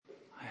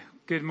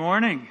Good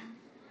morning.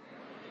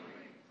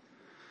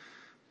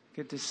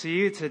 Good to see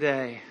you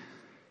today.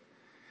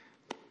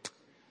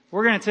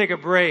 We're going to take a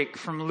break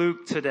from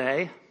Luke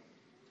today.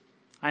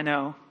 I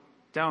know,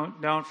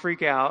 don't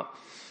freak out.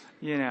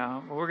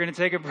 We're going to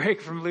take a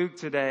break from Luke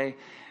today,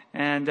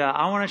 and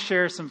I want to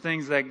share some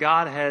things that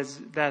God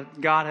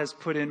has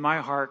put in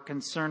my heart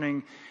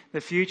concerning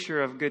the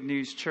future of Good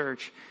News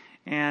Church.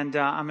 And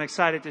I'm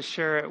excited to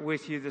share it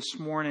with you this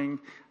morning,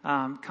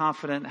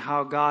 confident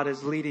how God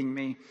is leading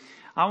me.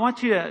 I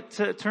want you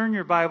to turn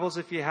your Bibles,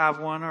 if you have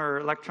one, or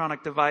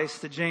electronic device,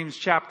 to James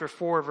chapter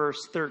 4,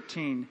 verse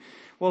 13.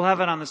 We'll have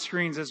it on the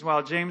screens as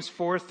well. James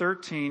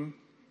 4:13.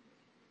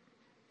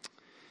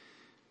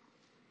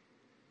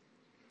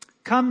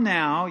 Come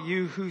now,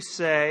 you who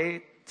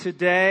say,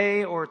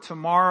 today or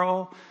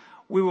tomorrow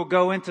we will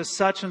go into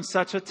such and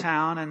such a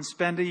town and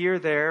spend a year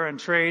there and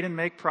trade and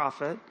make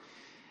profit.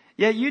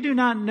 Yet you do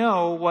not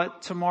know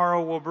what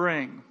tomorrow will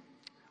bring.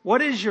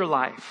 What is your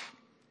life?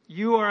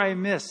 You are a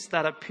mist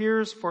that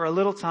appears for a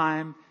little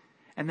time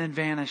and then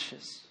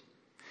vanishes.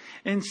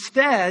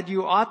 Instead,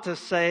 you ought to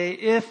say,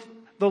 if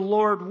the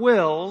Lord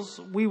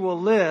wills, we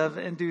will live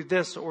and do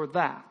this or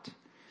that.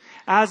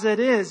 As it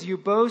is, you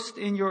boast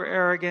in your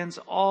arrogance.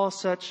 All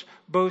such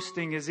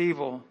boasting is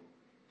evil.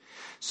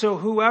 So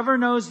whoever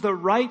knows the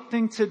right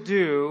thing to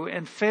do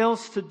and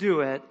fails to do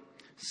it,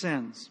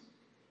 sins.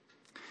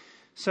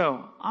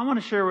 So I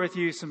want to share with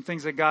you some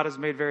things that God has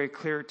made very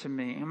clear to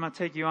me. I'm going to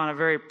take you on a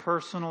very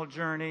personal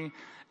journey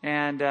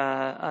and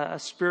a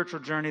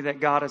spiritual journey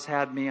that God has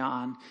had me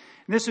on.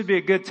 And this would be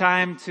a good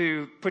time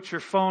to put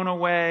your phone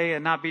away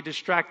and not be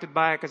distracted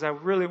by it, because I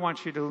really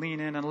want you to lean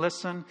in and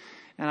listen.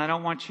 And I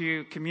don't want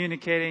you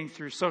communicating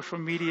through social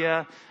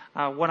media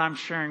what I'm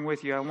sharing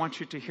with you. I want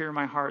you to hear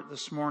my heart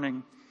this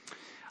morning.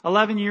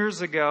 11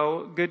 years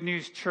ago, Good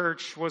News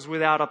Church was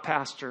without a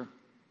pastor.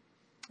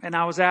 And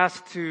I was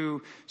asked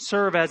to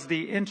serve as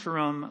the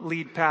interim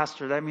lead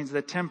pastor. That means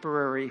the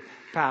temporary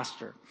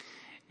pastor.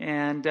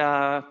 And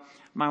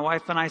my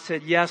wife and I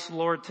said, yes,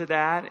 Lord, to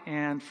that.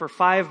 And for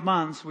 5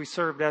 months, we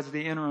served as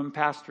the interim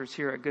pastors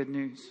here at Good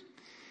News.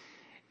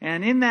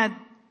 And in that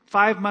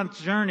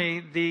 5-month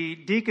journey, the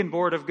deacon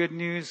board of Good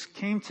News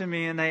came to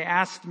me and they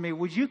asked me,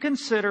 would you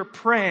consider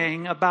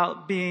praying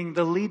about being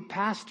the lead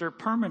pastor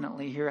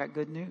permanently here at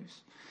Good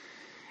News?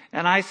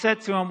 And I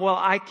said to him, well,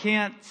 I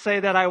can't say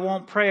that I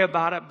won't pray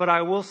about it, but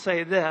I will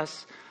say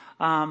this.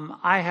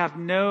 I have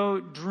no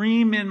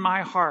dream in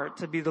my heart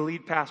to be the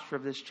lead pastor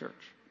of this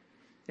church.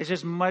 It's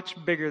just much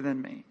bigger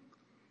than me.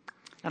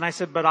 And I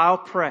said, but I'll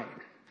pray.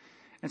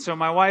 And so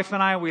my wife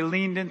and I, we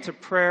leaned into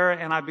prayer,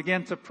 and I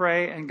began to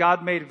pray, and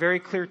God made it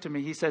very clear to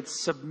me. He said,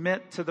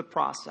 submit to the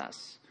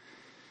process.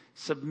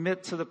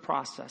 Submit to the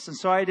process. And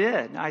so I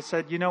did. I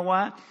said, you know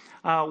what?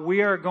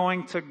 We are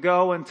going to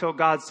go until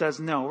God says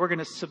no. We're going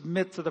to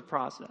submit to the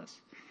process.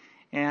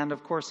 And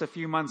of course, a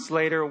few months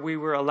later, we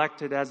were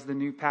elected as the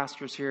new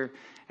pastors here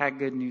at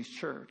Good News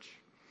Church.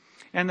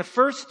 And the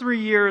first 3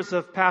 years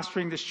of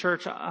pastoring this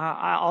church,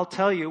 I'll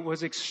tell you,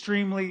 was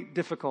extremely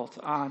difficult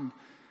on,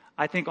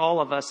 I think, all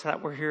of us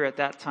that were here at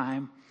that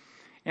time.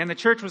 And the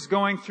church was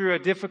going through a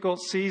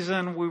difficult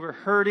season. We were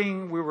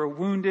hurting. We were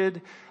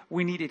wounded.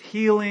 We needed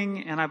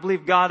healing. And I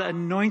believe God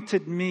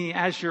anointed me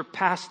as your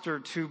pastor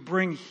to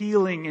bring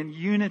healing and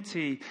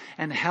unity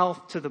and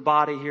health to the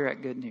body here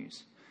at Good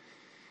News.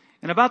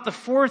 And about the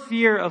 4th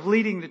year of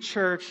leading the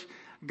church,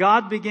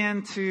 God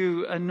began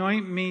to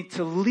anoint me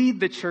to lead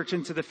the church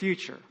into the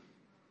future.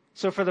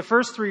 So for the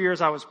first 3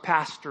 years, I was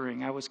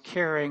pastoring. I was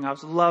caring. I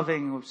was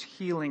loving. I was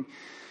healing.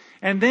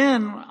 And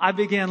then I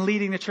began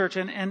leading the church.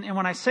 And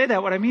when I say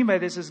that, what I mean by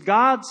this is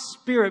God's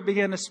Spirit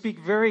began to speak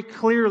very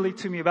clearly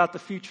to me about the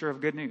future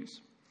of Good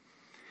News.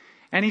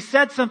 And He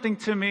said something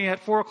to me at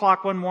 4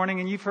 o'clock one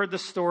morning, and you've heard the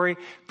story,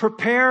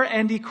 prepare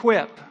and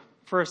equip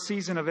for a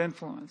season of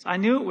influence. I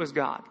knew it was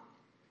God.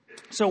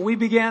 So we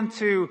began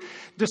to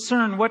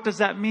discern what does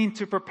that mean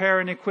to prepare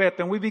and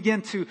equip. And we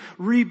began to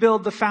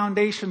rebuild the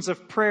foundations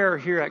of prayer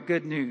here at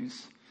Good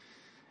News.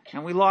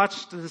 And we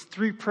launched the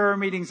 3 prayer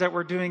meetings that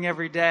we're doing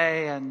every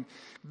day, and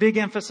big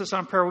emphasis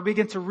on prayer. We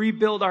began to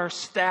rebuild our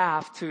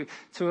staff to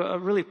a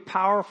really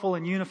powerful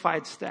and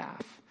unified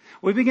staff.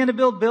 We began to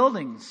build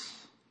buildings.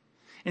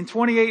 In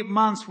 28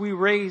 months, we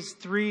raised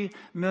 $3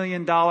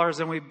 million,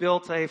 and we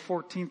built a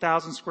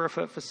 14,000 square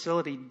foot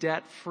facility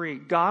debt-free.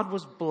 God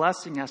was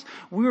blessing us.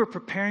 We were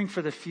preparing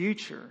for the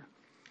future.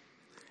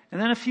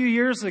 And then a few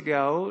years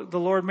ago, the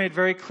Lord made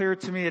very clear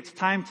to me, it's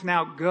time to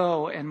now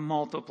go and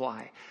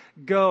multiply.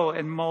 Go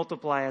and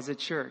multiply as a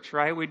church,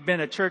 right? We'd been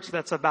a church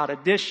that's about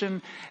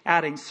addition,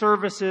 adding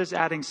services,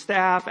 adding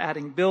staff,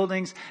 adding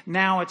buildings.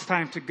 Now it's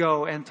time to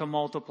go and to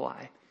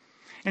multiply.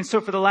 And so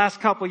for the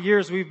last couple of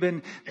years, we've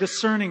been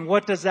discerning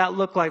what does that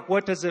look like?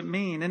 What does it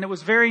mean? And it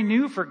was very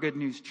new for Good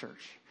News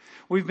Church.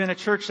 We've been a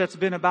church that's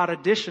been about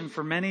addition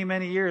for many,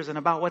 many years and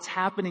about what's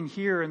happening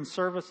here in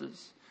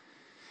services.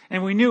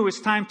 And we knew it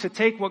was time to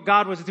take what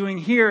God was doing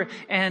here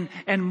and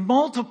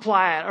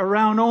multiply it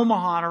around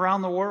Omaha and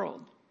around the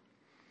world.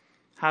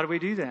 How do we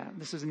do that?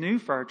 This is new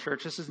for our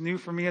church. This is new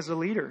for me as a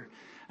leader.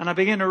 And I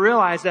began to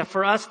realize that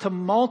for us to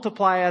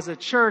multiply as a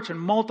church and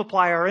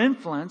multiply our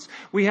influence,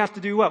 we have to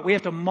do what? We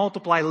have to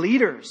multiply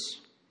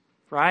leaders,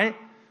 right?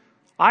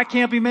 I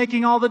can't be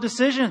making all the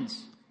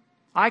decisions.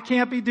 I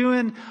can't be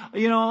doing,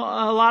 a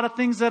lot of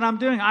things that I'm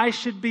doing. I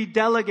should be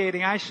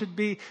delegating. I should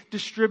be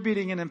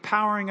distributing and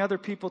empowering other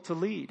people to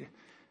lead.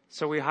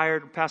 So we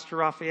hired Pastor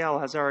Raphael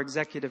as our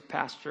executive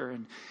pastor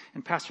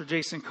and Pastor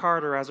Jason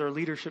Carter as our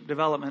leadership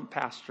development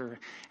pastor.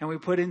 And we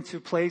put into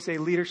place a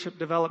leadership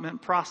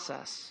development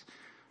process,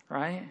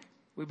 right?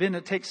 We've been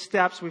to take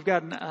steps. We've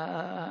got an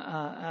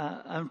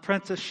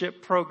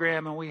apprenticeship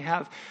program, and we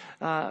have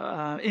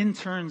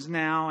interns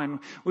now. And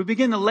we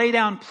begin to lay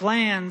down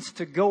plans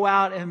to go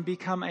out and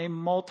become a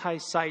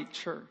multi-site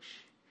church.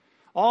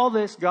 All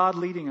this, God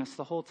leading us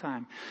the whole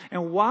time.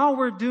 And while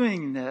we're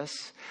doing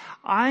this,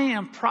 I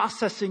am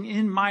processing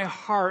in my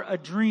heart a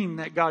dream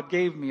that God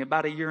gave me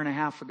about 1.5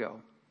 years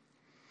ago.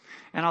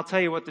 And I'll tell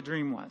you what the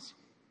dream was.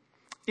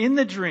 In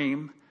the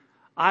dream,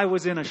 I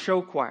was in a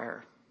show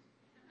choir.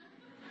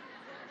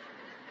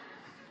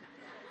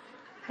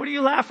 What are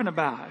you laughing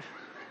about?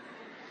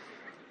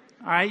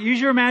 All right,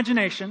 use your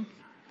imagination,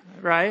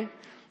 right?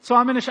 So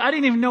I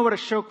didn't even know what a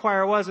show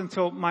choir was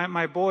until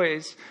my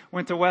boys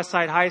went to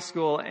Westside High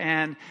School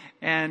and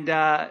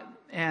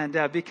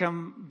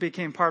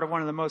became part of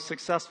one of the most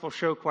successful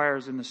show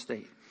choirs in the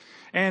state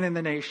and in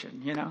the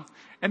nation,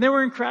 And they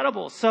were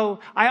incredible. So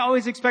I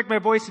always expect my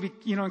boys to be,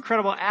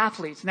 incredible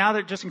athletes. Now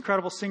they're just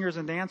incredible singers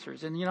and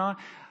dancers.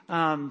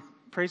 And,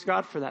 praise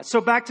God for that. So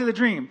back to the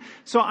dream.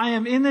 So I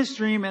am in this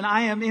dream, and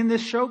I am in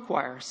this show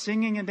choir,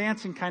 singing and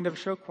dancing kind of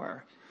show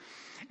choir.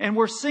 And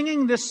we're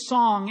singing this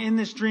song in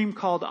this dream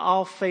called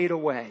I'll Fade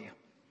Away.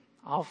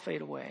 I'll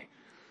Fade Away.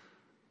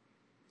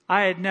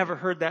 I had never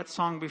heard that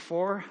song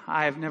before.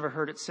 I have never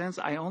heard it since.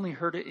 I only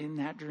heard it in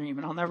that dream,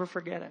 and I'll never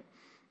forget it.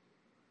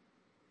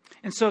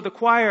 And so the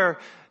choir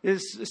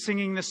is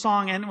singing the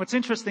song, and what's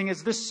interesting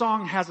is this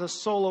song has a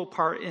solo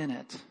part in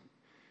it.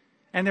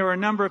 And there were a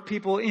number of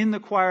people in the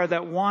choir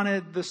that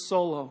wanted the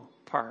solo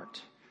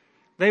part.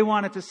 They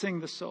wanted to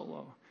sing the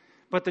solo.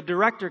 But the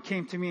director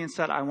came to me and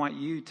said, I want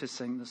you to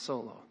sing the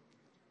solo.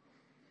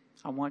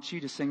 I want you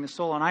to sing the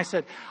solo. And I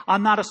said,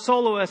 I'm not a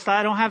soloist.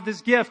 I don't have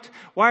this gift.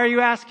 Why are you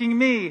asking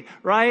me?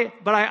 Right?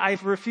 But I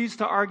refused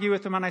to argue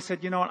with him. And I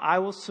said, you know what? I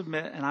will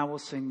submit and I will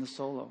sing the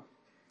solo.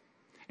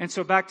 And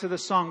so back to the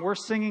song, we're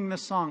singing the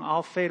song,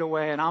 I'll Fade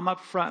Away, and I'm up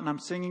front and I'm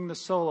singing the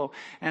solo.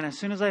 And as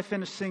soon as I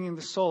finish singing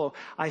the solo,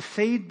 I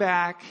fade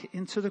back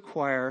into the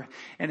choir,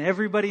 and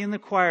everybody in the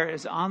choir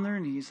is on their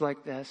knees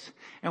like this.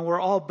 And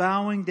we're all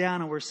bowing down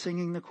and we're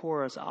singing the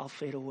chorus, I'll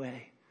fade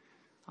away,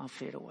 I'll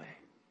fade away.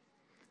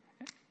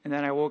 And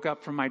then I woke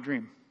up from my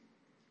dream.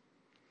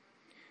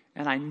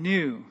 And I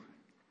knew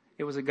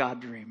it was a God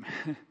dream,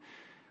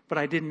 but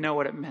I didn't know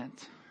what it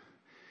meant.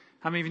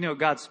 How many of you know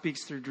God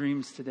speaks through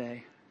dreams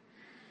today?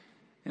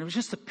 And it was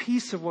just a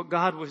piece of what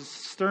God was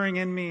stirring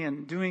in me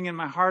and doing in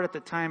my heart at the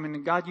time.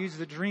 And God used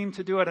the dream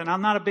to do it. And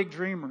I'm not a big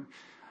dreamer.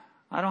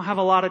 I don't have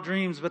a lot of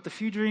dreams. But the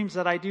few dreams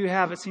that I do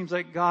have, it seems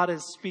like God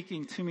is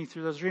speaking to me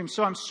through those dreams.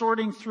 So I'm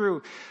sorting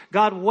through,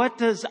 God, what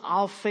does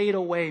I'll fade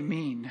away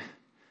mean?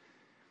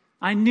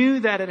 I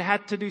knew that it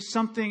had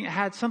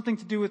something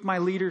to do with my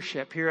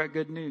leadership here at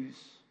Good News.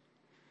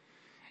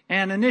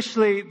 And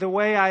initially, the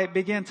way I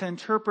began to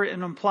interpret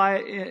and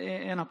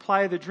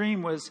apply the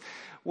dream was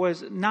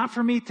not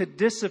for me to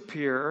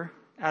disappear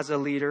as a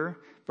leader,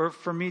 but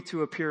for me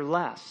to appear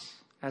less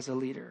as a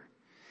leader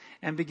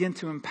and begin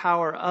to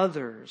empower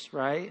others,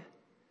 right,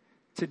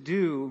 to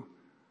do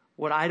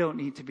what I don't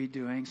need to be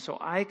doing so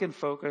I can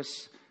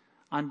focus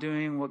on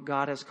doing what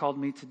God has called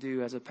me to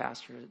do as a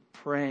pastor,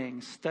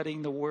 praying,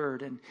 studying the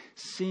Word, and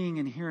seeing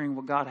and hearing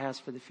what God has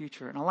for the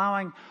future, and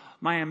allowing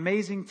my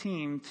amazing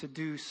team to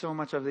do so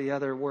much of the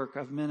other work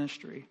of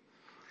ministry.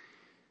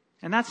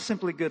 And that's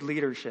simply good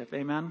leadership,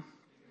 amen?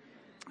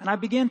 And I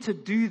began to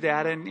do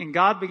that, and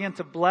God began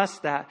to bless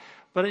that.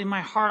 But in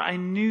my heart, I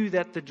knew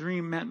that the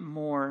dream meant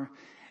more.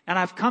 And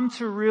I've come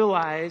to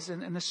realize,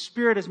 and the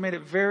Spirit has made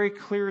it very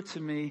clear to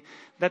me,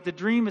 that the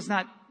dream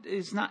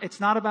it's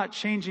not about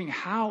changing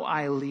how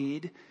I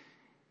lead.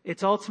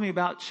 It's ultimately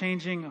about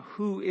changing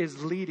who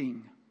is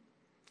leading.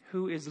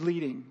 Who is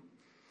leading.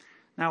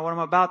 Now, what I'm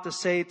about to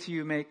say to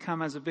you may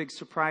come as a big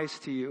surprise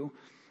to you.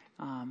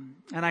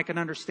 And I can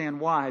understand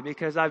why,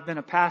 because I've been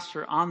a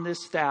pastor on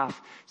this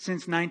staff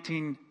since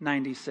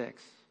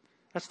 1996.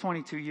 That's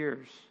 22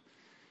 years.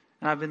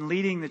 And I've been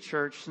leading the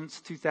church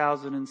since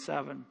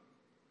 2007.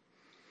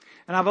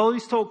 And I've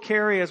always told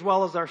Carrie, as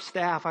well as our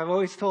staff, I've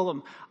always told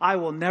them, I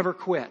will never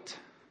quit,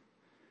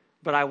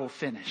 but I will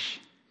finish.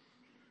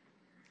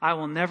 I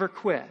will never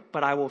quit,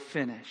 but I will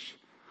finish.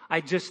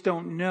 I just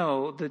don't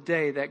know the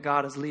day that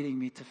God is leading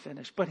me to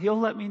finish. But He'll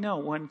let me know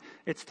when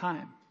it's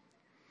time.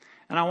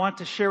 And I want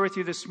to share with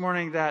you this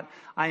morning that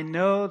I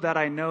know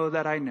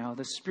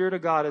the Spirit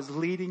of God is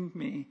leading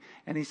me,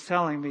 and He's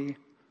telling me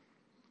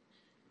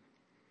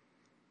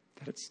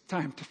that it's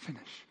time to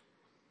finish.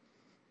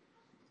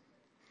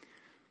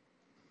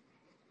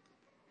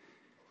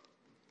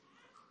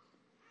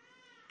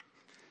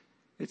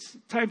 It's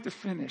time to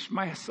finish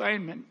my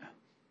assignment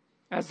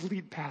as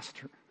lead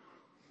pastor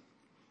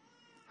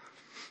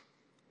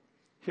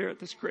here at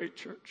this great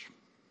church.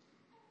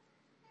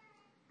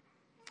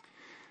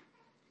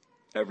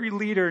 Every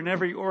leader in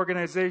every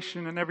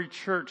organization and every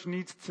church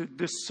needs to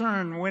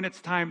discern when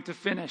it's time to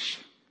finish.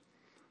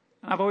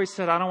 And I've always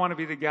said I don't want to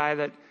be the guy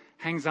that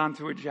hangs on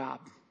to a job,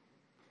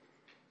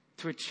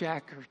 to a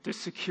check, or to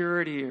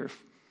security, or,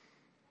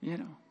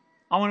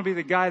 I want to be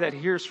the guy that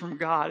hears from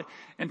God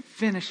and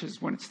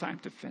finishes when it's time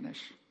to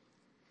finish.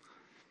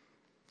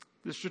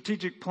 The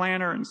strategic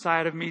planner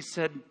inside of me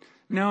said,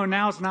 no,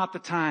 now's not the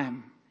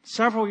time.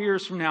 Several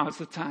years from now is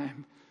the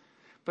time.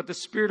 But the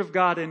Spirit of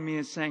God in me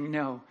is saying,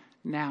 no,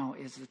 now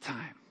is the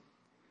time.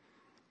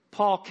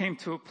 Paul came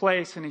to a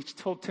place and he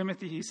told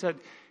Timothy, he said,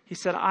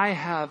 I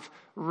have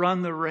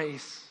run the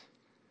race.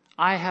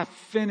 I have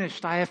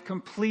finished. I have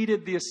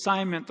completed the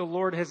assignment the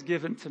Lord has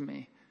given to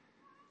me.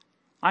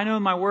 I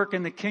know my work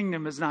in the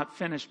kingdom is not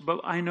finished,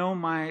 but I know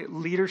my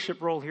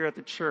leadership role here at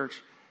the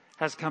church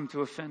has come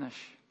to a finish.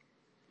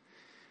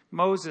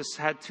 Moses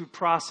had to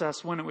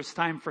process when it was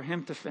time for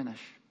him to finish.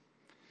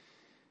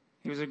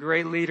 He was a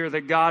great leader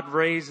that God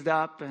raised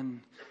up,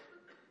 and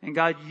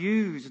God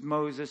used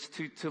Moses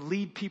to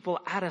lead people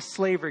out of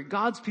slavery,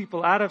 God's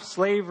people out of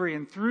slavery,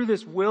 and through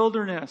this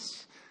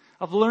wilderness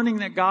of learning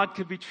that God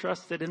could be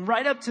trusted. And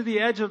right up to the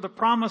edge of the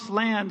promised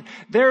land,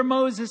 there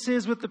Moses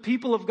is with the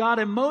people of God,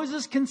 and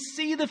Moses can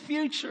see the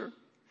future.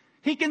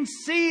 He can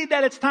see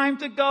that it's time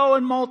to go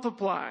and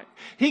multiply.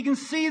 He can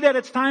see that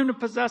it's time to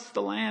possess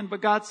the land.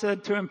 But God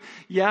said to him,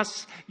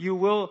 yes,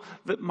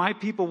 my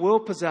people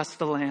will possess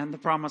the land, the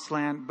promised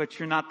land, but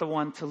you're not the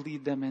one to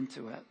lead them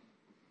into it.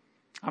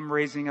 I'm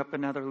raising up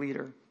another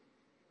leader.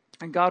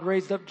 And God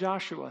raised up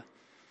Joshua.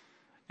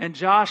 And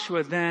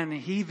Joshua then,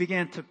 he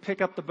began to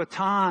pick up the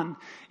baton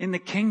in the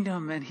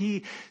kingdom, and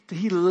he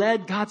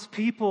led God's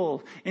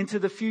people into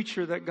the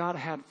future that God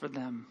had for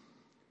them.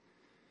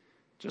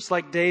 Just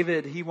like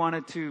David, he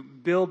wanted to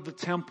build the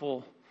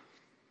temple.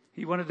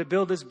 He wanted to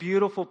build this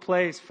beautiful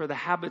place for the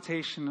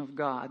habitation of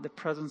God, the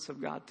presence of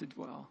God to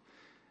dwell.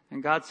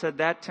 And God said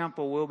that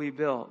temple will be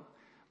built,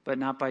 but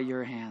not by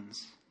your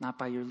hands, not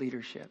by your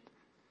leadership.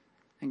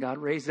 And God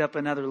raised up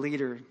another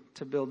leader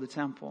to build the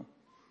temple.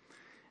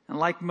 And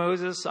like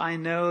Moses, I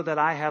know that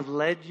I have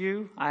led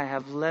you. I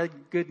have led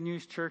Good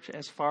News Church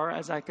as far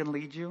as I can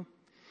lead you.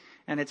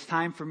 And it's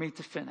time for me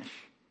to finish.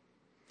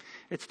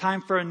 It's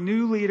time for a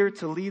new leader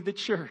to lead the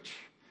church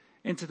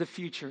into the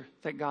future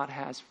that God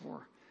has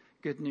for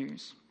Good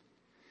News.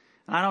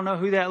 And I don't know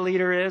who that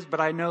leader is,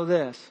 but I know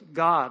this.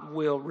 God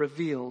will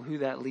reveal who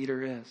that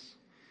leader is.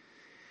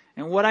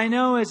 And what I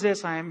know is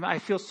this, I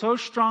feel so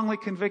strongly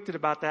convicted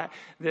about that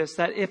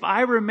if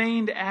I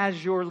remained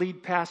as your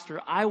lead pastor,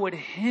 I would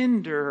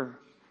hinder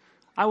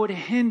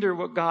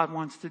what God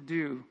wants to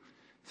do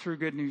through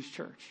Good News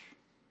Church.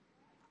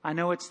 I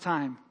know it's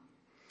time.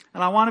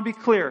 And I want to be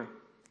clear,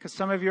 because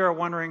some of you are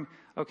wondering,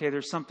 okay,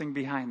 there's something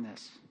behind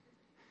this.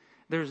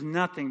 There's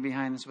nothing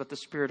behind this but the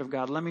Spirit of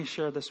God. Let me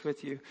share this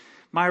with you.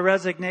 My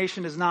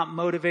resignation is not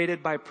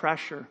motivated by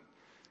pressure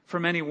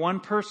from any one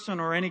person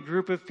or any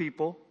group of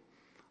people.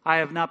 I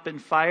have not been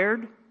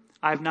fired.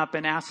 I have not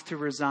been asked to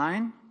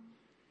resign.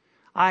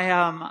 I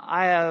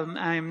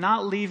am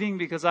not leaving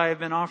because I have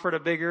been offered a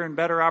bigger and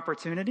better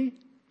opportunity.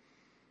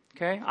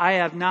 Okay? I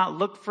have not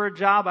looked for a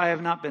job. I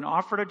have not been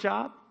offered a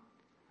job.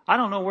 I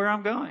don't know where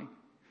I'm going.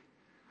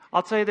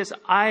 I'll tell you this,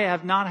 I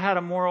have not had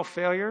a moral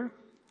failure.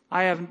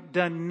 I have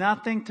done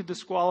nothing to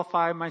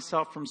disqualify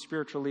myself from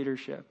spiritual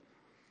leadership.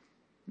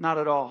 Not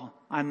at all.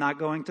 I'm not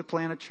going to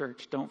plant a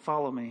church. Don't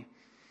follow me.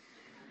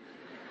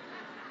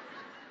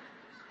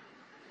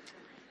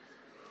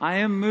 I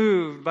am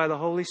moved by the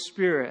Holy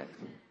Spirit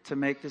to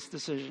make this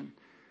decision.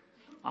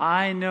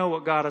 I know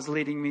what God is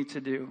leading me to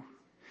do.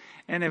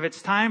 And if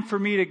it's time for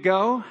me to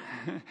go,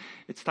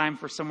 it's time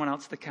for someone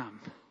else to come.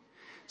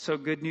 So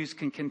good news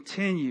can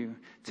continue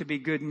to be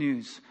good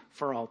news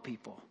for all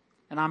people.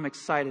 And I'm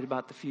excited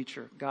about the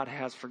future God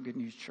has for Good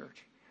News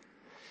Church.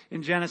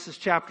 In Genesis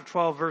chapter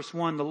 12, verse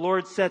 1, the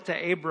Lord said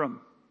to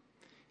Abram,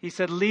 He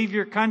said, leave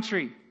your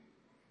country,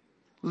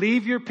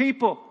 leave your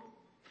people,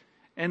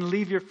 and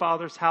leave your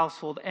father's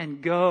household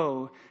and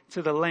go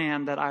to the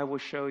land that I will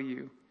show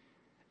you.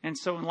 And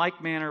so in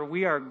like manner,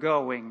 we are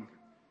going,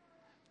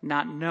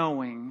 not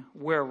knowing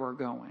where we're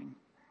going.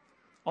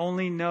 The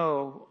only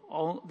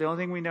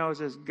thing we know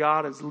is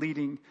God is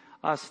leading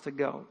us to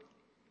go.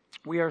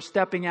 We are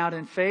stepping out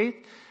in faith.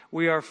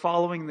 We are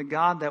following the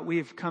God that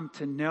we've come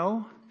to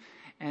know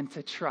and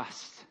to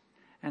trust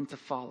and to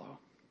follow.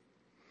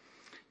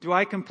 Do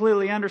I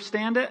completely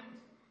understand it?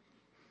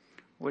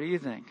 What do you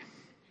think?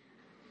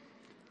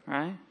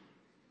 Right?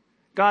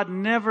 God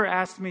never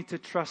asked me to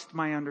trust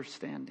my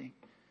understanding.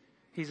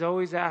 He's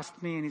always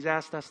asked me, and He's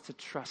asked us to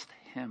trust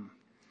Him.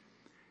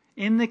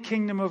 In the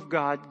kingdom of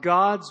God,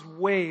 God's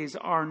ways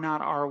are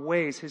not our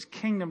ways. His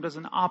kingdom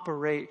doesn't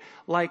operate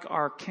like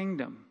our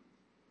kingdom.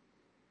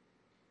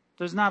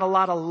 There's not a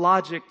lot of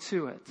logic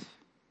to it.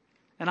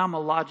 And I'm a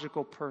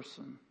logical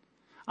person.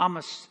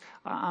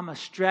 I'm a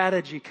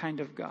strategy kind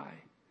of guy.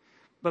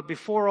 But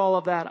before all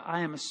of that,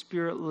 I am a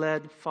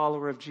Spirit-led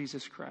follower of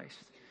Jesus Christ.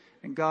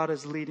 And God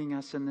is leading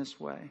us in this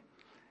way.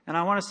 And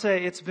I want to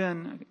say it's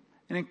been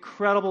an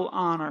incredible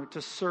honor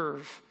to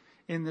serve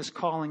in this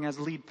calling as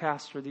lead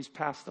pastor these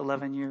past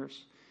 11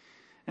 years.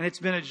 And it's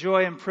been a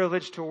joy and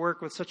privilege to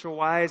work with such a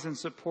wise and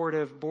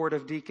supportive board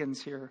of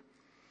deacons here.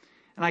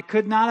 And I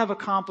could not have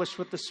accomplished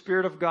what the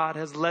Spirit of God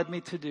has led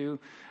me to do,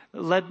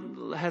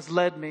 has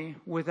led me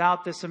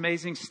without this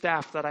amazing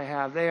staff that I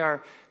have. They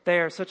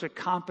are such a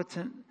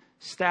competent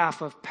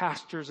staff of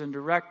pastors and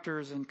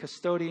directors and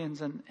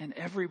custodians and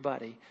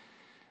everybody.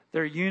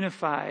 They're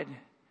unified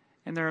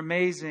and they're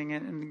amazing.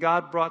 And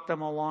God brought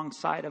them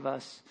alongside of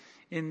us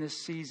in this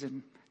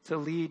season to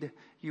lead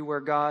you where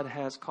God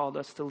has called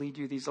us to lead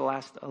you these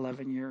last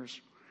 11 years.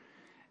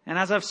 And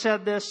as I've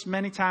said this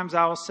many times,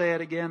 I will say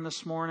it again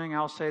this morning.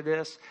 I'll say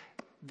this.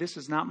 This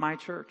is not my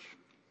church.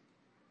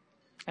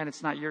 And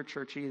it's not your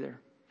church either.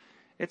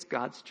 It's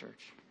God's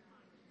church.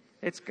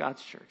 It's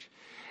God's church.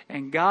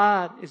 And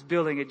God is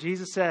building it.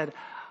 Jesus said,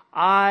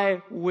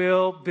 I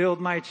will build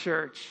my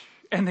church,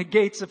 and the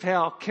gates of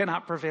hell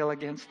cannot prevail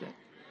against it.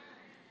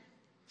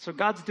 So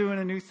God's doing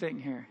a new thing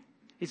here.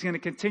 He's going to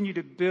continue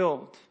to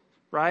build,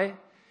 right?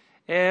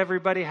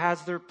 Everybody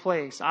has their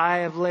place. I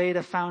have laid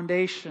a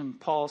foundation,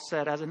 Paul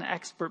said, as an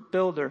expert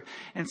builder.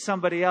 And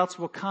somebody else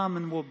will come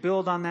and will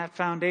build on that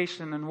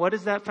foundation. And what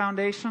is that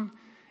foundation?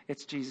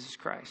 It's Jesus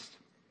Christ.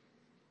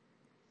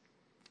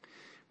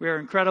 We are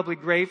incredibly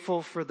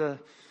grateful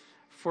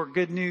for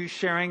Good News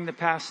sharing the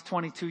past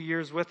 22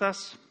 years with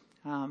us.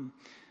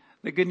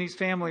 The Good News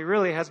family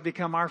really has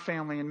become our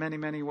family in many,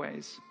 many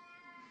ways.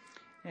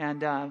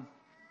 And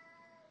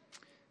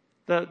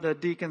the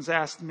deacons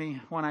asked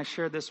me when I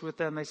shared this with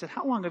them, they said,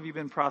 how long have you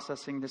been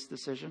processing this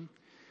decision?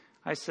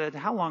 I said,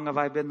 how long have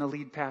I been the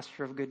lead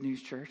pastor of Good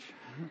News Church?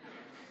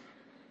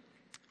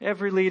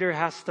 Every leader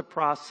has to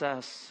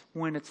process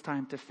when it's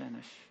time to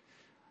finish.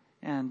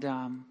 And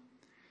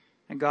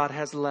God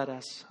has led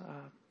us.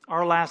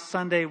 Our last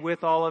Sunday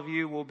with all of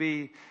you will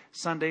be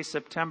Sunday,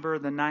 September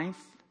the 9th.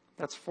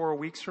 That's 4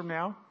 weeks from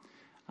now.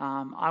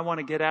 I want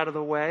to get out of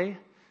the way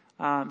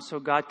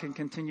so God can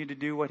continue to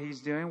do what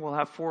He's doing. We'll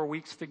have 4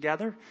 weeks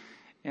together.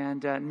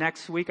 And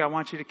next week, I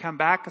want you to come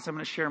back because I'm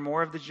going to share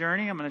more of the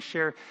journey. I'm going to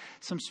share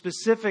some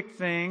specific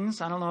things.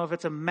 I don't know if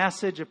it's a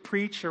message, a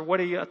preach, or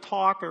a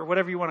talk, or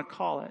whatever you want to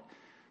call it.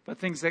 But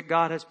things that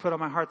God has put on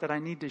my heart that I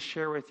need to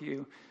share with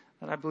you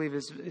that I believe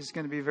is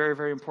going to be very,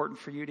 very important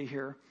for you to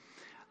hear.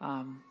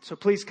 So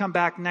please come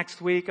back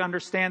next week.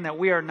 Understand that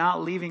we are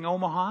not leaving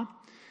Omaha.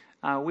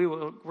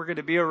 We're going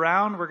to be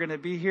around. We're going to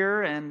be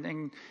here.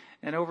 And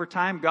over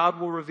time, God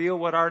will reveal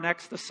what our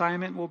next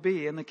assignment will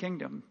be in the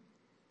kingdom.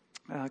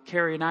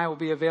 Carrie and I will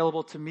be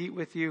available to meet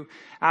with you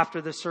after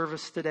the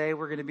service today.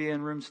 We're going to be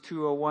in rooms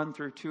 201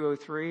 through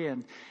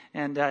 203.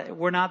 And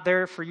we're not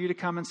there for you to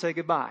come and say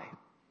goodbye.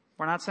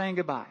 We're not saying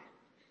goodbye.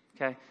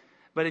 Okay?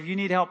 But if you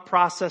need help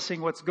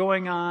processing what's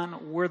going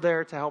on, we're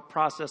there to help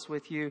process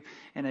with you.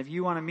 And if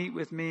you want to meet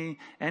with me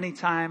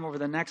anytime over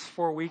the next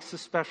 4 weeks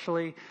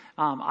especially,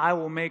 I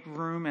will make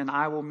room and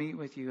I will meet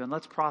with you. And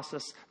let's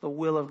process the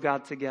will of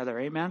God together.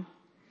 Amen?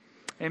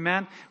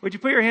 Amen. Would you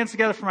put your hands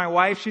together for my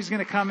wife? She's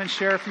going to come and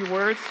share a few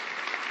words.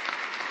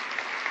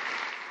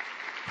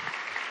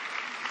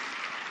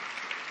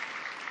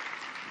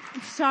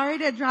 Sorry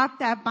to drop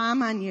that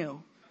bomb on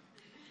you.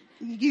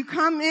 You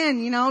come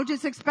in,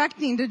 just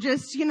expecting to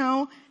just,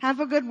 have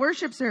a good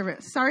worship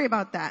service. Sorry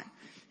about that.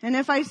 And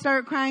if I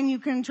start crying, you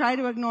can try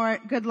to ignore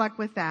it. Good luck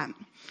with that.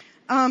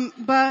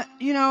 But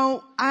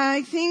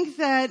I think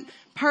that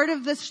part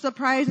of the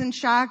surprise and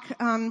shock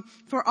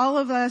for all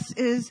of us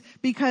is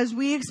because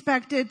we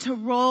expected to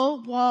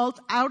roll Walt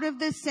out of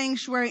this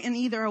sanctuary in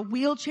either a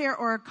wheelchair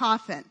or a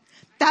coffin.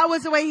 That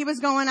was the way he was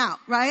going out,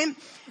 right?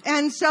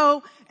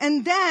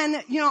 And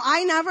then,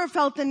 I never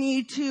felt the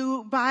need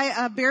to buy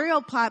a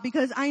burial plot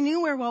because I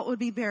knew where Walt would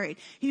be buried.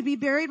 He'd be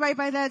buried right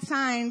by that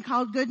sign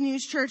called Good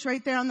News Church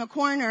right there on the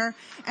corner.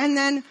 And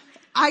then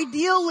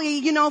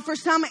ideally, for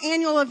some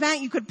annual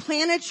event, you could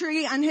plant a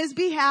tree on his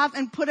behalf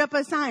and put up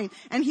a sign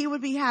and he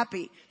would be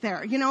happy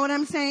there. You know what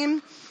I'm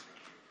saying?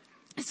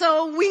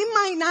 So we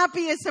might not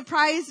be as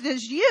surprised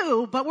as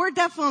you, but we're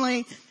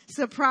definitely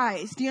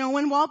surprised.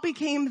 When Walt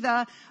became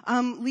the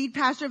lead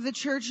pastor of the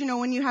church,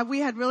 we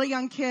had really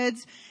young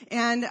kids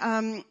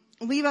and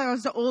Levi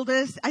was the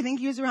oldest. I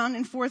think he was around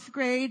in 4th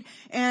grade.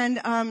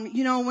 And,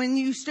 when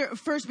you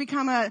first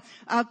become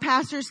a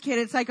pastor's kid,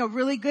 it's like a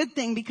really good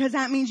thing because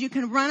that means you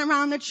can run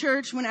around the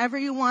church whenever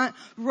you want,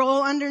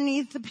 roll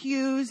underneath the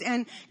pews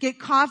and get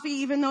coffee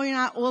even though you're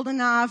not old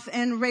enough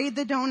and raid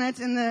the donuts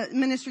in the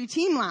ministry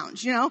team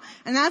lounge, And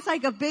that's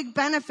like a big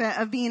benefit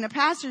of being a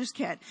pastor's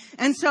kid.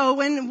 And so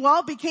when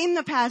Walt became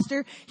the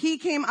pastor, he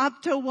came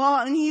up to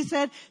Walt and he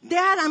said,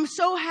 Dad, I'm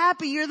so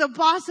happy you're the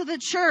boss of the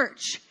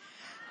church.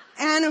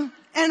 And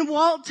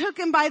Walt took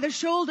him by the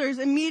shoulders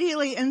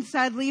immediately and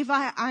said,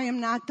 Levi, I am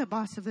not the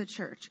boss of the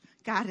church.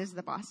 God is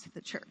the boss of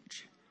the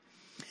church.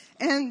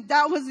 And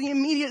that was the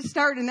immediate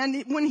start. And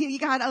then when he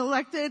got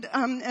elected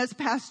as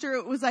pastor,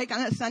 it was like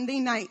on a Sunday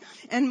night.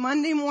 And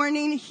Monday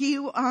morning, he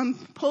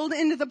pulled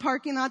into the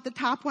parking lot, the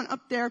top one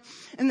up there,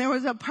 and there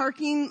was a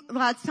parking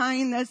lot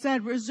sign that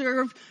said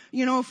reserved,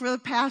 for the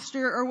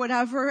pastor or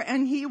whatever.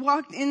 And he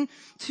walked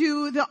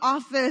into the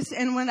office,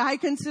 and what I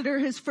consider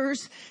his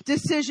first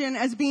decision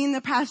as being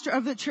the pastor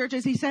of the church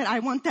is he said, I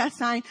want that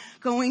sign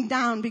going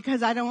down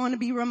because I don't want to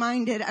be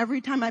reminded every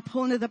time I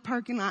pull into the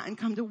parking lot and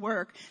come to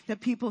work that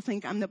people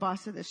think I'm the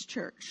boss of this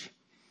church.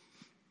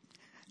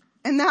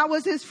 And that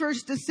was his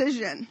first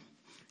decision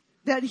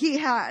that he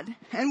had.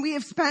 And we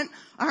have spent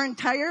our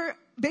entire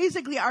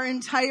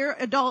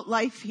adult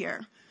life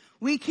here.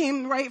 We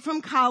came right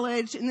from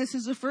college, and this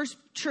is the first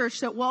church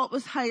that Walt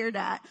was hired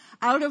at,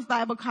 out of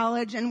Bible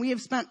college, and we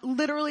have spent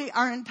literally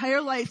our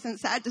entire life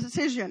since that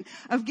decision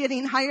of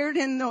getting hired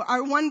in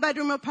our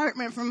one-bedroom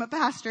apartment from a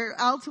pastor,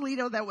 Al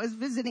Toledo, that was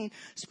visiting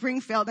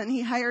Springfield, and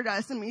he hired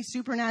us, and we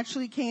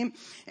supernaturally came.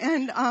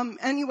 And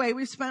anyway,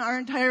 we've spent our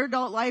entire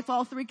adult life,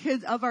 all 3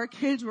 of our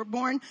kids were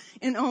born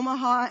in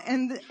Omaha,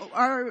 and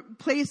our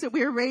place that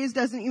we were raised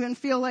doesn't even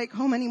feel like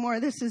home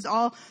anymore. This is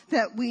all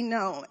that we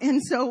know.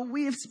 And so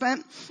we have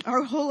spent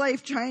our whole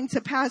life trying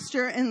to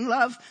pastor and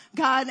love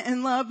God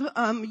and love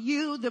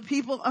you, the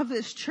people of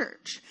this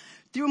church.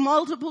 Through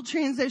multiple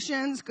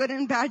transitions, good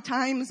and bad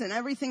times and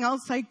everything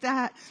else like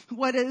that,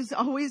 what has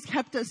always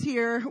kept us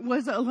here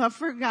was a love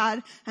for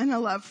God and a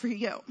love for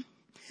you.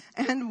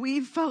 And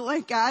we felt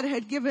like God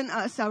had given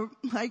us a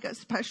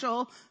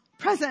special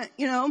present,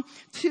 a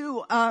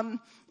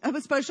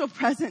special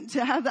present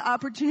to have the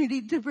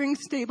opportunity to bring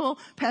stable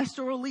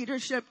pastoral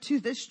leadership to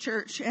this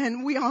church.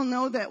 And we all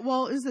know that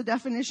Walt is the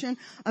definition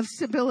of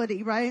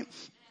stability, right?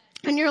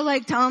 And you're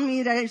like telling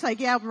me that it's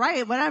like, yeah,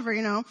 right, whatever,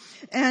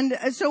 And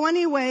so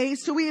anyway,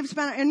 so we have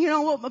spent, and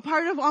a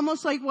part of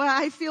almost like what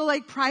I feel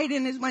like pride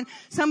in is when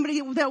somebody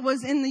that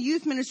was in the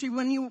youth ministry,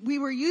 when we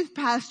were youth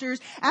pastors,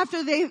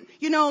 after they,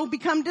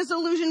 become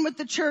disillusioned with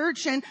the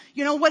church and,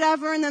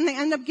 whatever, and then they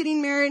end up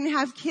getting married and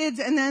have kids,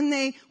 and then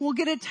they will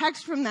get a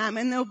text from them,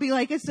 and they'll be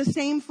like, it's the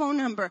same phone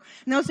number.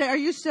 And they'll say, are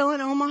you still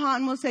in Omaha?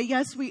 And we'll say,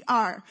 yes, we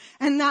are.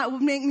 And that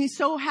would make me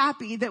so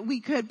happy that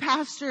we could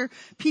pastor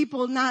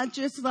people, not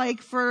just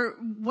like for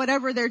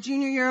whatever their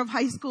junior year of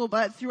high school,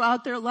 but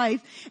throughout their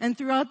life and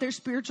throughout their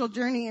spiritual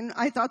journey. And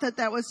I thought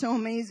that was so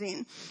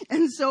amazing.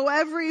 And so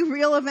every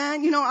real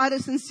event, out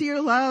of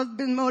sincere love,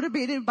 been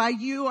motivated by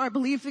you, our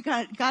belief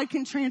that God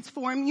can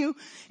transform you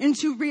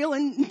into real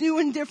and new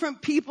and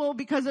different people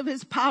because of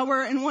his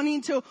power and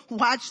wanting to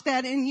watch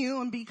that in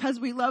you. And because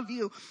we love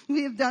you,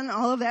 we have done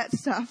all of that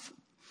stuff.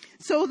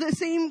 So the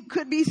same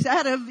could be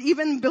said of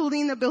even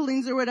building the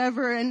buildings or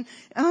whatever. And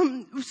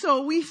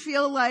so we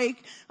feel like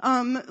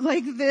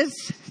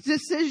this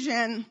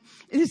decision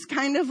is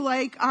kind of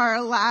like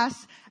our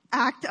last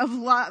act of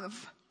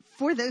love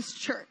for this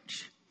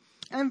church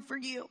and for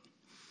you.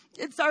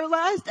 It's our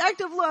last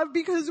act of love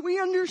because we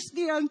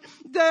understand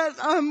that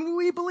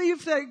we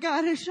believe that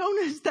God has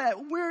shown us that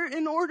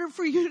in order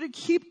for you to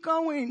keep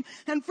going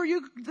and for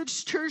you, the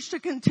church, to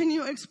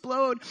continue to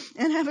explode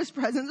and have his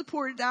presence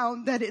poured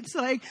down, that it's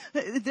like,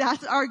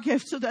 that's our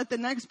gift so that the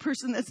next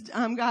person that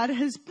God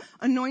has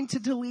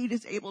anointed to lead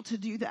is able to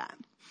do that.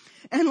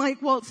 And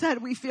like Walt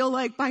said, we feel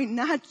like by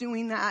not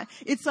doing that,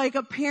 it's like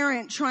a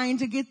parent trying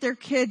to get their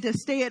kid to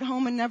stay at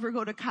home and never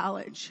go to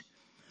college.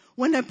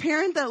 When a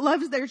parent that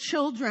loves their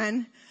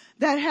children,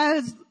 that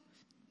has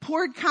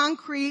poured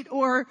concrete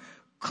or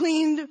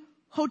cleaned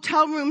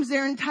hotel rooms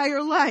their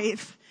entire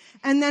life,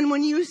 and then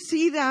when you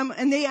see them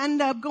and they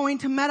end up going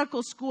to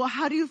medical school,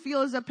 how do you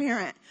feel as a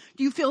parent?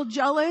 Do you feel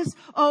jealous?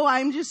 Oh,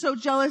 I'm just so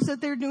jealous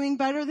that they're doing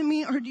better than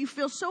me. Or do you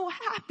feel so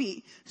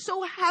happy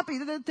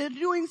that they're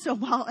doing so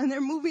well and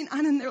they're moving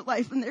on in their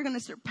life and they're going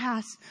to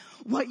surpass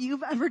what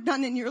you've ever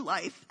done in your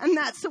life? And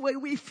that's the way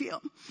we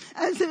feel.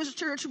 As this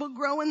church will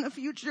grow in the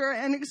future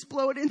and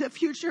explode in the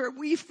future,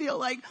 we feel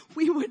like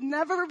we would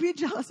never be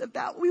jealous of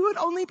that. We would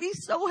only be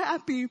so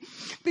happy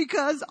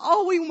because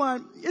all we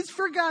want is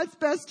for God's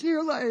best in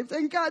your life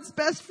and God's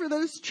best for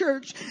this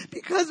church,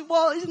 because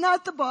Walt is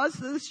not the boss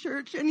of this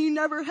church and he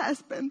never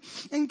has been.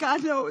 And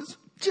God knows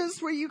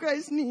just what you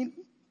guys need.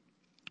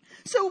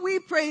 So we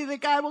pray that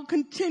God will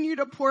continue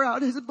to pour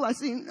out his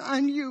blessing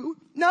on you.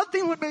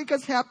 Nothing would make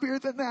us happier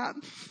than that.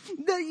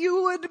 That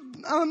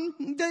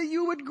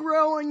you would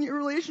grow in your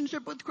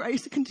relationship with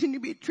Christ, to continue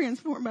to be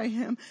transformed by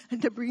him,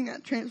 and to bring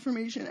that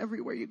transformation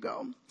everywhere you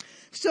go.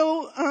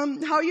 So,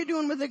 how are you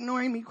doing with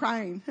ignoring me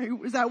crying?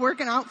 Is that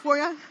working out for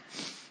you?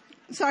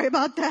 Sorry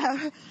about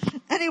that.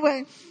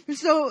 Anyway,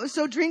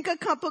 so drink a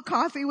cup of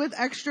coffee with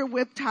extra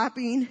whipped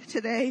topping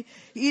today.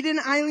 Eat an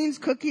Eileen's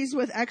cookies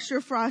with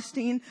extra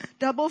frosting.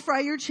 Double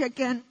fry your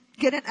chicken.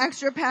 Get an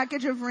extra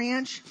package of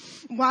ranch.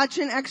 Watch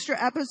an extra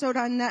episode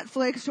on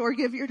Netflix, or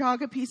give your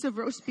dog a piece of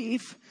roast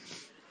beef.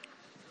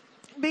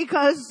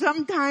 Because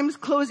sometimes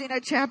closing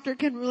a chapter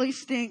can really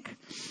stink.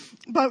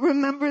 But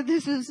remember,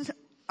 this is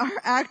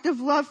our active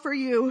love for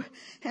you,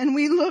 and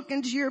we look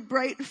into your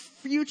bright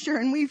future,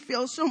 and we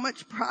feel so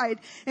much pride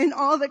in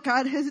all that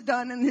God has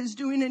done and is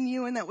doing in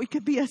you, and that we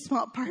could be a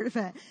small part of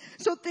it.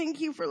 So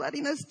thank you for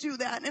letting us do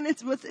that, and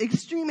it's with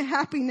extreme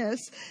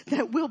happiness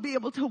that we'll be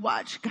able to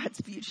watch God's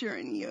future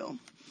in you.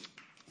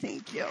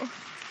 Thank you.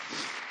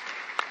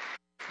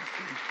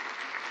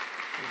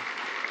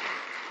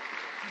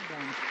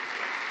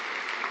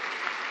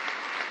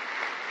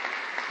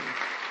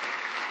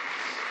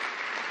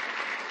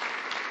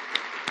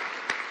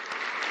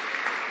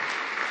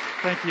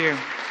 Thank you.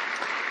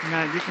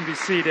 Now, you can be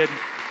seated.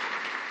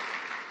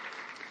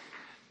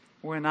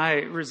 When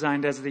I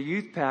resigned as the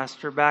youth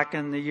pastor back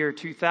in the year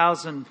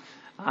 2000,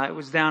 it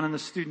was down in the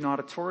student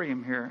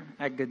auditorium here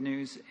at Good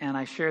News, and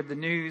I shared the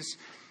news,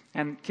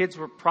 and kids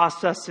were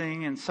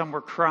processing, and some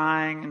were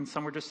crying, and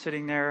some were just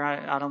sitting there.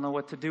 I don't know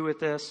what to do with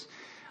this.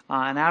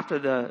 And after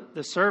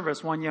the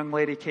service, one young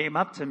lady came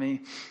up to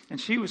me,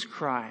 and she was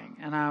crying.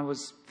 And I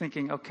was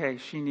thinking, okay,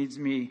 she needs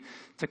me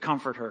to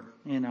comfort her,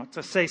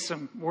 to say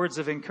some words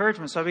of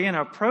encouragement. So I began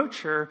to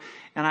approach her,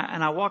 and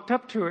I walked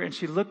up to her, and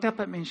she looked up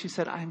at me, and she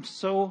said, "I'm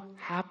so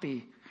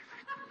happy.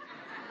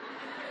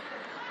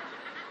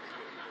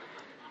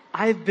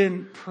 I've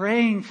been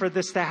praying for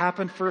this to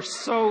happen for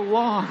so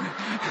long."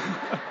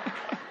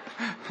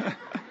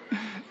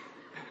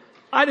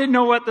 I didn't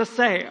know what to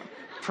say.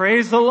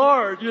 Praise the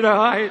Lord,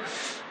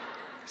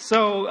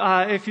 So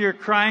if you're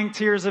crying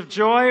tears of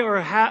joy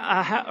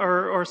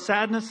or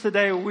sadness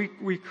today,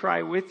 we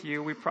cry with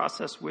you, we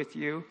process with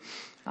you,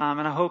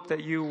 and I hope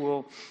that you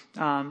will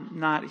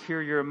not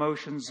hear your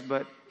emotions,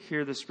 but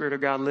hear the Spirit of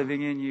God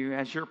living in you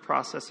as you're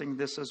processing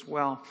this as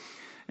well.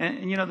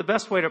 And the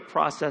best way to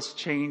process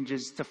change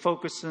is to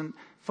focus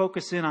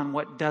in on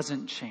what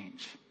doesn't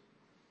change.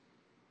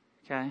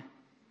 Okay?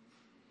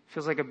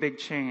 Feels like a big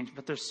change,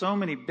 but there's so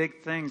many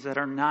big things that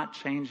are not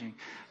changing.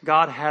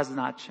 God has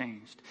not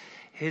changed.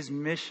 His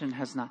mission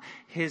has not.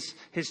 His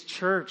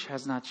church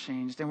has not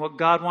changed. And what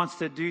God wants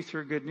to do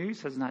through Good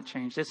News has not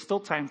changed. It's still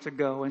time to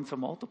go and to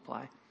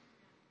multiply.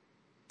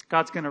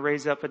 God's going to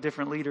raise up a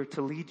different leader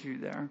to lead you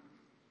there.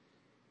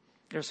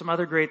 There's some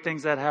other great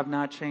things that have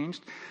not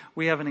changed.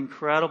 We have an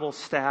incredible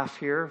staff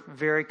here,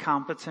 very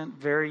competent,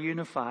 very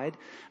unified,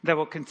 that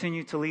will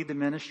continue to lead the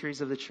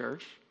ministries of the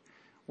church.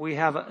 We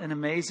have an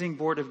amazing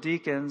board of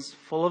deacons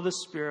full of the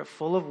Spirit,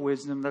 full of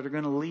wisdom, that are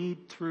going to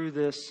lead through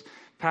this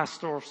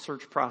pastoral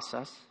search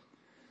process.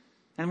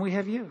 And we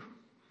have you.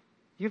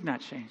 You've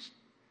not changed.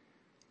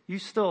 You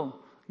still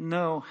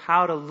know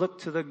how to look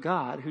to the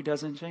God who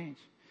doesn't change.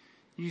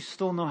 You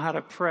still know how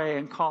to pray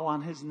and call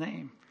on His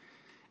name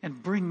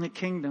and bring the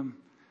kingdom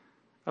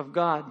of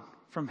God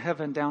from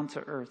heaven down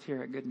to earth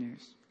here at Good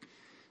News.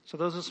 So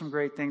those are some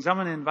great things. I'm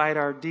going to invite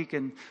our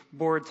deacon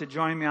board to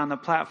join me on the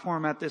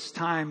platform at this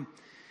time.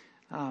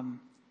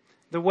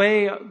 The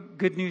way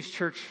Good News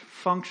Church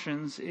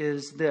functions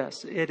is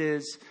this.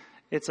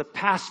 It's a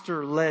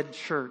pastor-led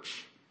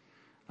church,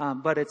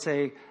 but it's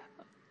a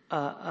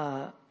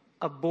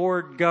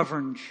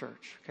board-governed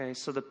church. Okay,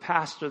 so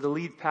the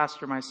lead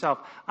pastor, myself,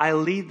 I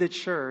lead the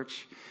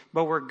church,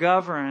 but we're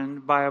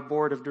governed by a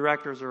board of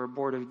directors or a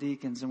board of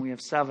deacons, and we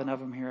have 7 of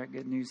them here at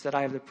Good News that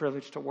I have the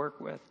privilege to work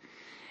with.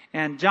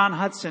 And John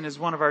Hudson is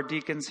one of our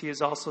deacons. He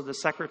is also the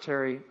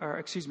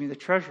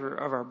treasurer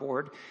of our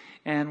board,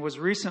 and was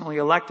recently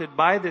elected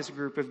by this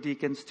group of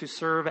deacons to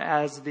serve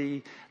as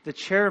the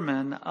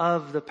chairman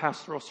of the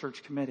pastoral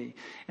search committee.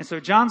 And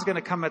so John's going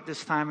to come at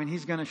this time, and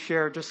he's going to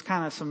share just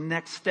kind of some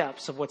next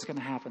steps of what's going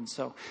to happen.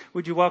 So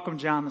would you welcome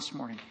John this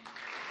morning?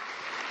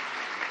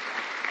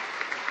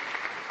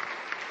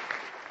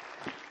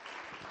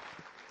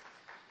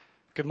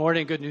 Good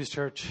morning, Good News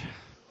Church.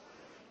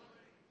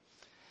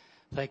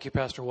 Thank you,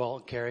 Pastor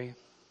Walt and Carrie.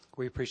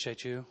 We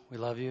appreciate you. We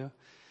love you.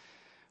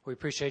 We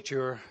appreciate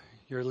your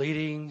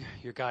leading,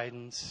 your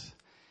guidance,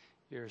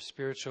 your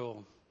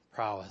spiritual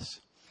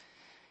prowess.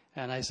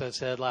 And as I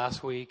said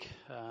last week,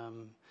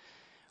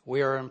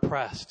 we are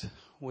impressed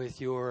with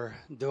your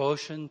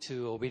devotion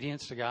to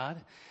obedience to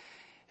God,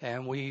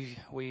 and we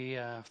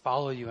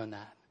follow you in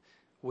that.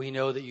 We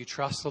know that you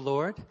trust the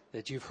Lord,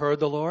 that you've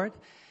heard the Lord,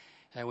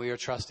 and we are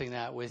trusting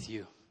that with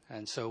you.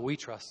 And so we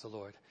trust the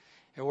Lord.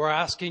 And we're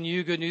asking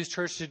you, Good News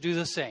Church, to do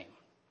the same.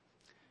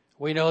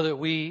 We know that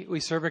we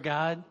serve a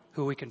God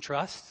who we can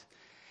trust,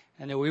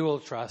 and that we will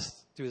trust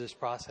through this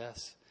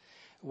process.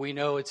 We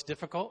know it's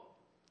difficult,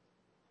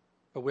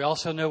 but we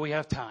also know we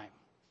have time.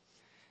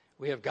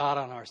 We have God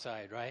on our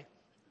side, right?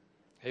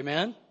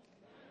 Amen?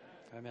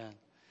 Amen.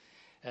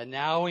 And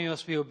now we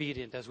must be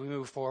obedient as we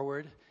move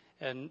forward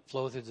and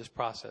flow through this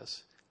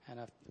process. And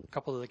a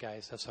couple of the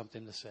guys have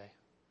something to say.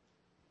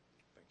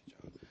 Thank you,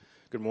 John.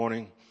 Good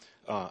morning.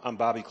 I'm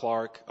Bobby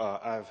Clark.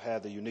 I've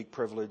had the unique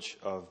privilege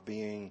of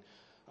being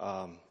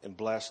and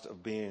blessed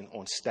of being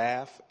on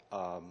staff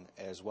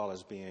as well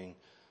as being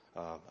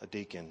a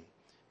deacon.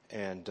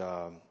 And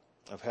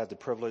I've had the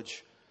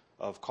privilege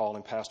of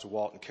calling Pastor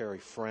Walt and Carrie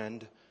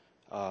friend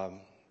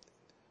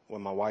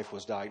when my wife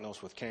was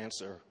diagnosed with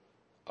cancer,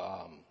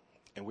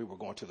 and we were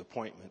going to the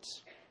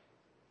appointments.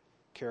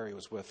 Carrie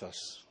was with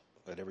us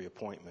at every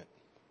appointment.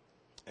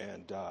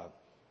 And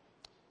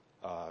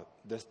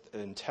the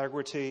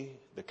integrity,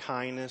 the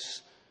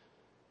kindness,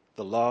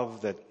 the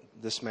love that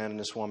this man and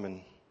this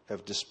woman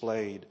have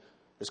displayed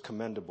is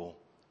commendable.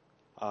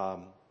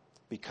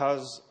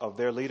 Because of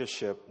their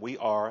leadership, we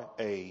are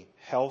a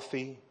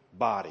healthy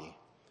body.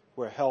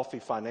 We're healthy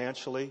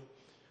financially.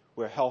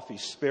 We're healthy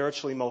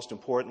spiritually, most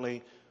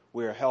importantly.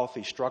 We're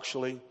healthy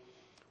structurally.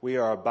 We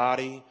are a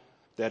body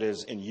that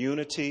is in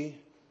unity,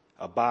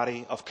 a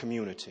body of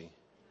community.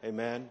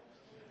 Amen?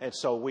 And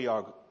so we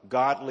are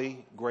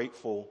godly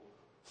grateful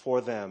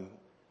for them.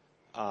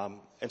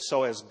 And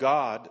so as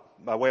God,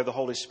 by way of the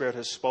Holy Spirit,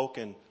 has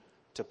spoken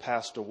to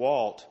Pastor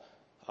Walt,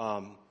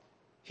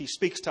 he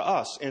speaks to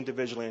us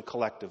individually and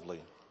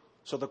collectively.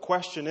 So the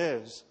question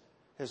is,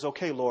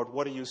 okay, Lord,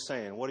 what are you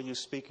saying? What are you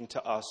speaking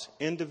to us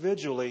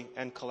individually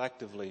and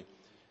collectively?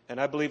 And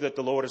I believe that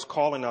the Lord is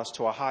calling us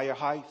to a higher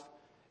height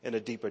and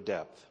a deeper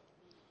depth.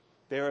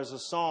 There is a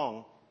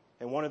song,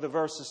 and one of the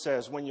verses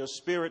says, when your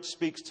spirit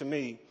speaks to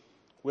me,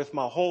 with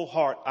my whole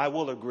heart I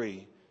will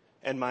agree,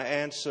 and my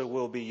answer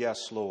will be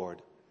yes,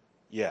 Lord,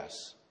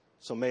 yes.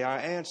 So may our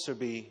answer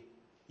be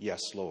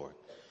yes, Lord.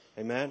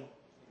 Amen.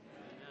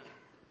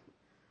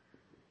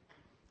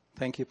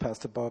 Thank you,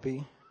 Pastor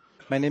Bobby.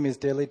 My name is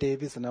Daley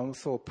Davis, and I'm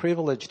also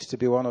privileged to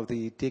be one of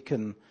the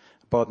Deacon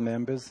Board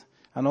members.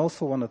 And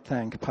also want to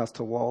thank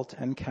Pastor Walt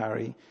and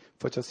Carrie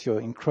for just your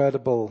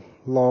incredible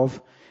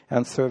love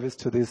and service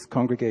to this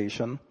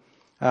congregation.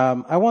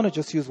 I want to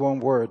just use one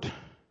word,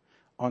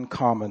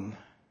 uncommon.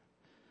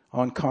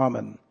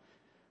 Uncommon.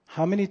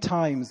 How many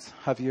times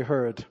have you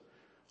heard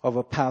of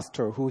a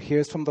pastor who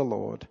hears from the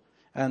Lord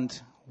and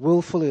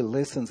willfully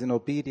listens in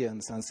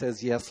obedience and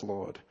says, yes,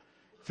 Lord?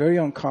 Very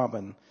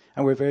uncommon.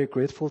 And we're very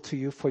grateful to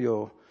you for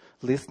your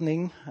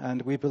listening.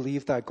 And we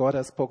believe that God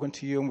has spoken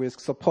to you, and we're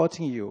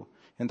supporting you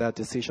in that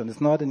decision.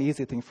 It's not an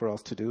easy thing for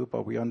us to do,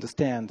 but we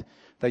understand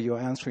that you're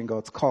answering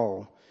God's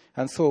call.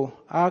 And so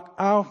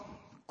our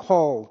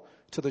call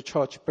to the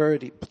church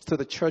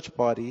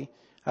body,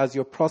 as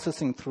you're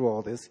processing through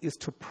all this, is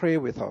to pray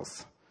with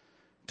us,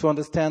 to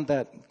understand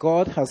that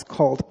God has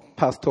called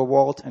Pastor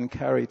Walt and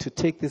Carrie to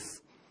take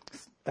this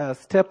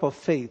step of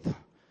faith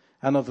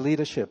and of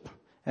leadership.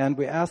 And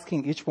we're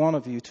asking each one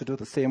of you to do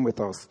the same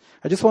with us.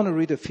 I just want to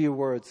read a few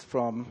words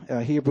from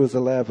Hebrews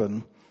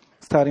 11,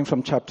 starting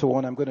from chapter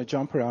 1. I'm going to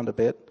jump around a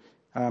bit.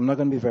 I'm not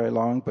going to be very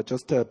long, but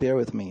just bear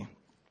with me.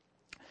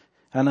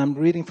 And I'm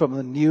reading from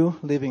the New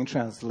Living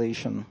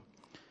Translation.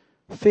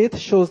 Faith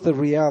shows the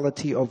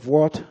reality of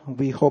what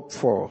we hope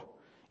for.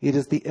 It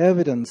is the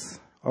evidence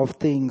of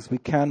things we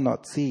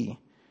cannot see.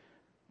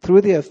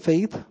 Through their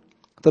faith,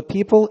 the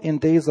people in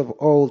days of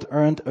old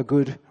earned a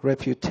good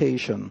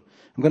reputation.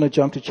 I'm going to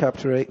jump to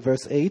chapter 8,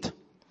 verse 8.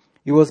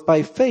 It was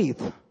by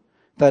faith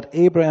that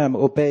Abraham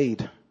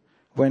obeyed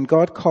when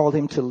God called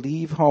him to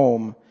leave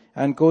home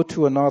and go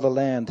to another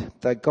land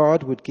that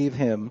God would give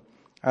him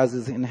as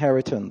his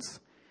inheritance.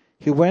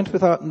 He went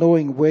without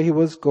knowing where he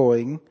was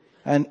going,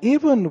 and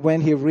even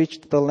when he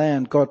reached the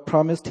land God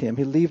promised him,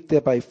 he lived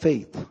there by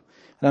faith.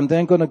 And I'm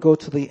then going to go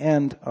to the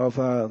end of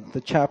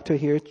the chapter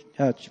here,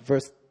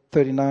 verse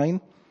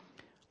 39.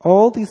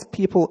 All these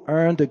people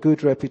earned a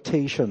good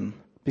reputation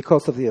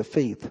because of their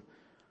faith.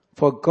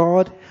 For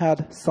God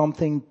had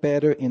something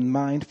better in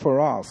mind for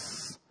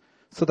us,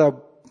 so that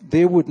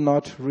they would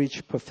not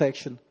reach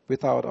perfection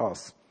without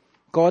us.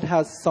 God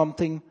has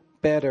something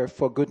better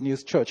for Good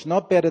News Church.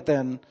 Not better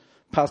than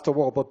Pastor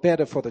Walt, but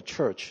better for the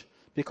church.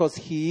 Because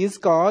He is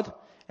God,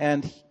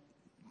 and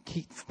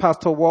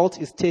Pastor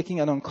Walt is taking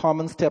an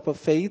uncommon step of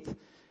faith.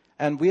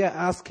 And we are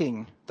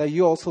asking that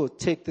you also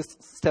take this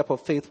step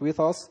of faith with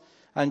us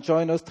and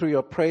join us through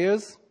your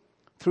prayers,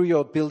 through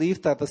your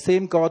belief that the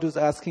same God who's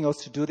asking us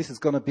to do this is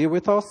going to be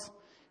with us.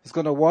 He's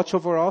going to watch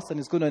over us, and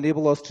He's going to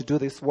enable us to do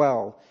this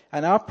well.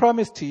 And our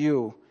promise to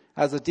you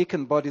as a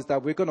deacon body is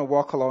that we're going to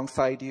walk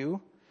alongside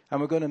you,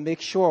 and we're going to make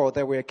sure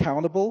that we're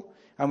accountable,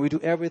 and we do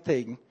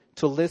everything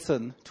to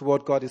listen to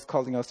what God is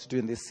calling us to do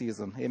in this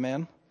season.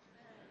 Amen?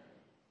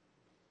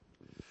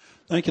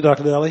 Thank you,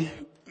 Dr. Daly.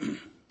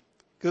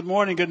 Good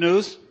morning, Good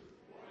News.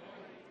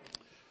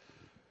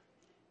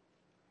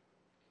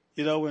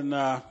 You know,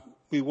 when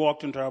we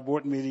walked into our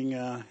board meeting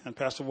and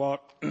Pastor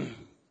Walt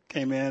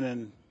came in,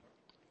 and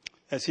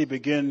as he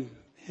began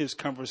his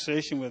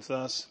conversation with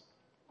us,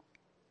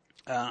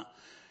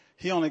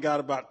 he only got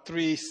about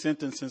 3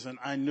 sentences, and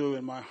I knew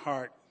in my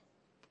heart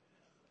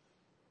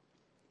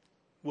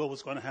what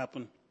was going to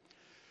happen.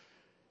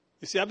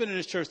 You see, I've been in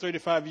this church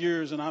 35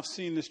 years, and I've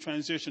seen this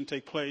transition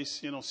take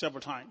place,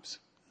 several times.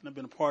 And I've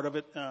been a part of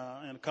it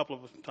and a couple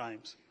of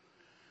times.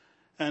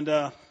 And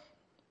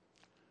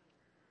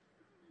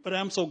but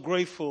I'm so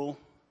grateful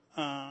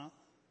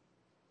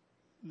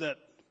that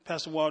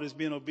Pastor Walt is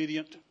being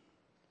obedient,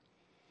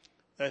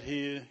 that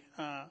he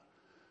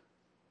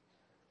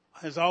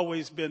has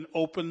always been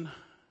open.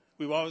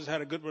 We've always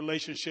had a good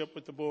relationship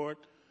with the board.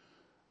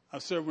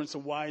 I've served with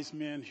some wise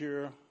men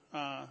here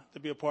to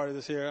be a part of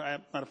this here.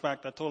 Matter of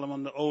fact, I told him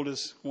I'm the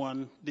oldest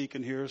one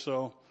deacon here,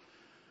 so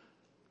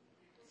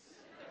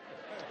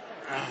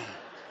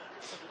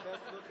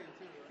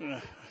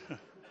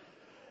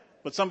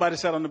But somebody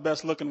said I'm the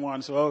best looking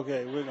one, so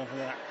okay, we're going for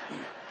that.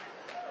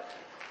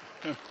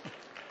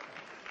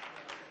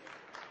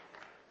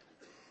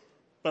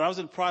 But I was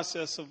in the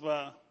process of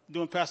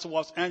doing Pastor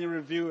Walt's annual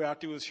review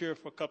after he was here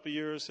for a couple of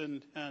years,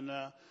 and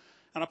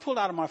I pulled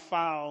out of my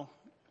file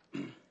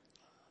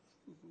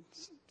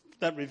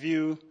that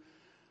review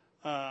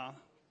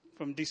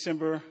from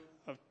December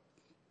of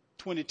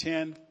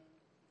 2010.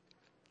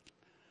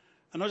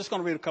 And I'm just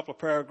going to read a couple of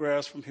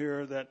paragraphs from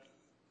here that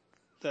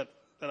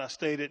I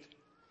stated.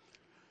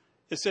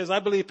 It says, I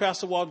believe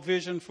Pastor Walt's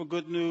vision for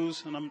Good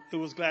News, and it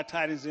was Glad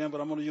Tidings then, but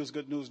I'm going to use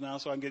Good News now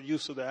so I can get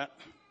used to that.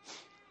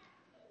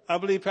 I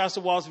believe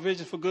Pastor Walt's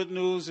vision for Good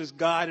News is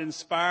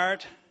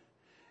God-inspired,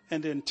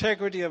 and the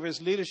integrity of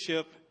his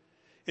leadership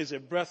is a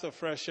breath of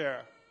fresh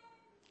air.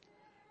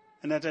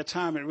 And at that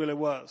time, it really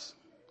was.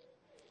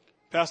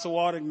 Pastor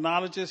Walt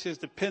acknowledges his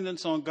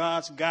dependence on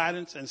God's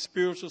guidance and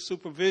spiritual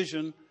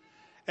supervision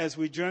as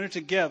we journey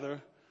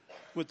together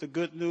with the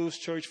Good News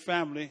Church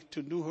family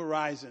to new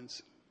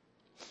horizons.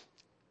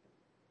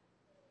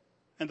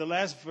 And the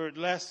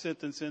last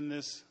sentence in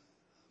this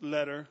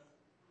letter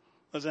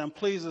was, I'm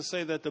pleased to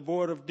say that the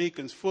Board of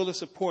Deacons fully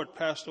support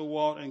Pastor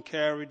Walt and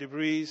Carrie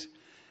DeVries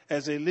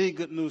as they lead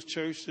Good News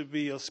Church to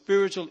be a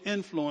spiritual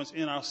influence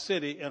in our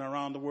city and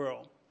around the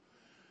world.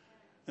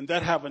 And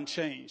that haven't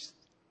changed.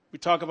 We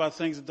talk about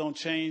things that don't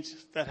change.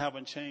 That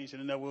haven't changed,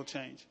 and that will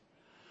change.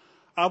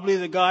 I believe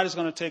that God is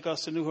going to take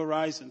us to new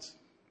horizons,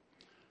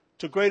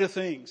 to greater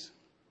things,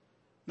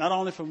 not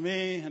only for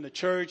me and the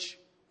church,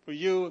 for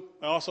you,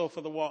 but also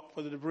for the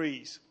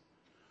DeVries.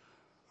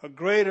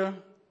 Greater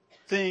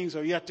things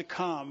are yet to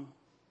come,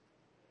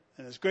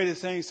 and there's greater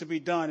things to be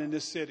done in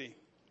this city.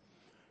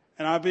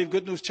 And I believe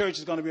Good News Church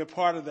is going to be a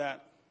part of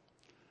that.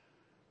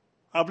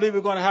 I believe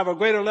we're going to have a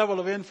greater level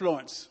of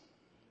influence.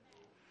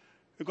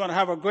 We're going to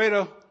have a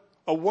greater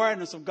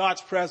awareness of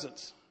God's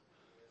presence,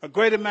 a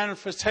greater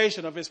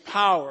manifestation of his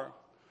power,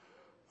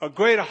 a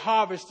greater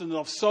harvesting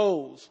of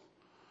souls,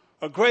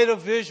 a greater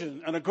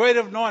vision, and a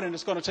greater anointing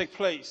that's going to take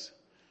place.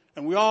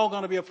 And we're all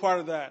going to be a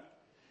part of that.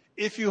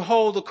 If you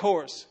hold the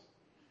course,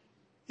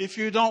 if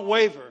you don't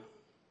waver,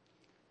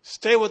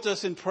 stay with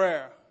us in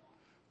prayer,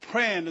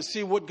 praying to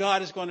see what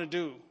God is going to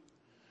do.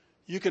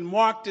 You can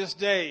mark this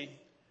day,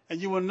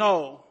 and you will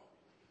know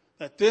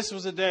that this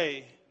was a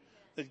day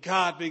that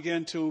God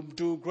began to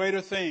do greater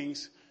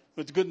things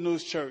with the Good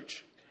News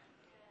Church.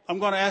 I'm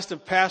going to ask the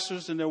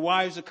pastors and their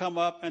wives to come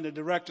up, and the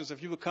directors,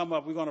 if you would come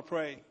up, we're going to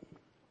pray.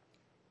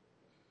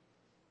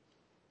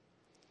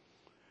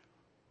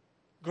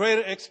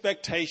 Greater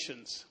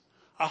expectations.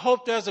 I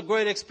hope there's a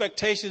great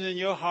expectation in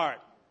your heart.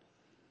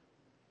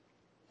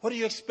 What are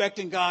you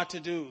expecting God to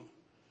do?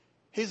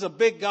 He's a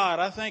big God.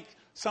 I think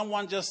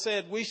someone just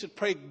said we should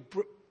pray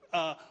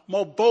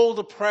more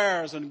bolder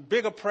prayers and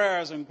bigger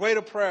prayers and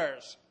greater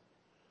prayers.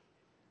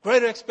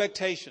 Greater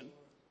expectation.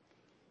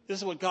 This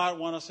is what God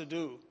wants us to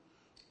do.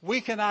 We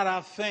cannot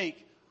outthink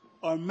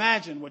or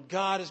imagine what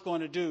God is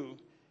going to do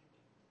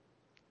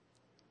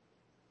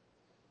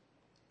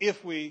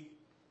if we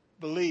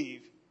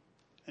believe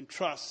and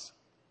trust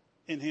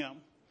in him.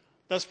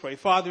 Let's pray.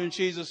 Father, in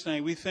Jesus'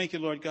 name, we thank you,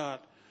 Lord God,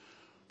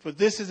 for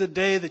this is a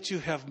day that you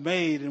have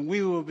made, and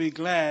we will be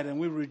glad and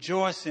we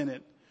rejoice in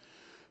it.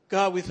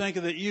 God, we thank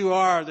you that you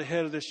are the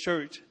head of this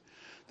church.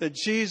 That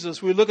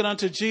Jesus, we're looking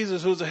unto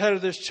Jesus, who's the head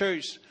of this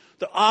church,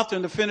 the author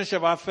and the finisher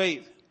of our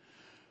faith.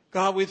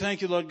 God, we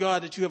thank you, Lord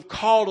God, that you have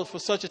called us for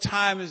such a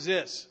time as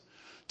this,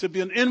 to be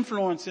an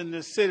influence in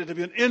this city, to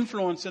be an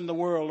influence in the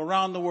world,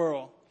 around the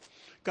world.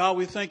 God,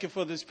 we thank you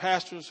for these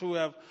pastors who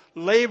have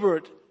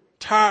labored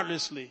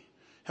tirelessly,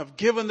 have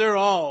given their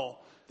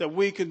all, that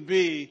we can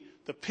be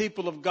the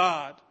people of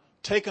God,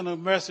 taking a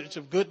message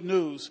of good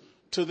news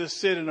to this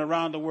city and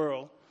around the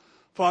world.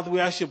 Father, we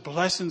ask your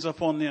blessings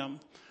upon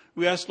them.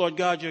 We ask, Lord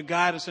God, your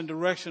guidance and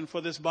direction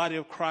for this body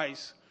of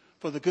Christ,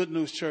 for the Good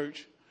News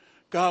Church.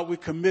 God, we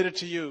commit it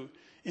to you.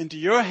 Into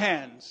your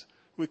hands,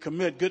 we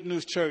commit Good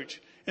News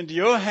Church. Into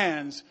your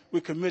hands,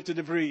 we commit the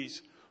DeVries.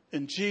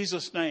 In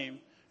Jesus' name.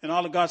 And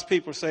all of God's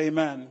people say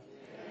amen.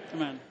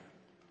 Amen. Amen.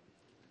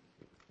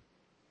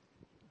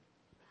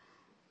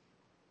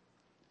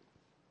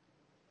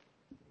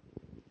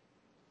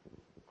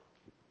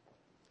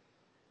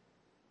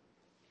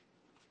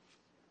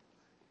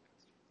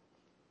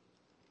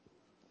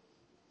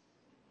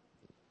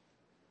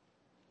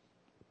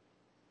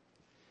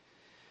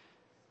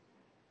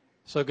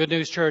 So Good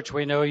News Church,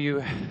 we know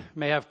you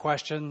may have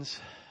questions,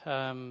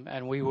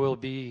 and we will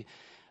be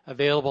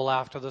available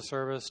after the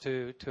service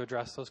to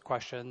address those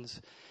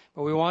questions.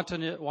 But we want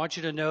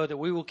you to know that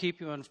we will keep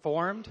you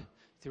informed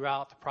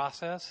throughout the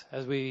process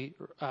as we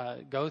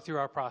go through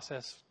our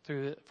process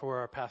for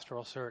our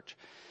pastoral search.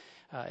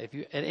 If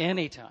you at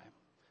any time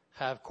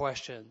have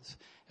questions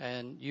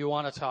and you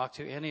want to talk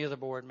to any of the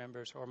board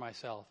members or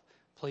myself,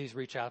 please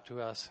reach out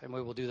to us, and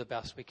we will do the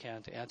best we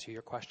can to answer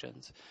your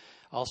questions.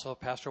 Also,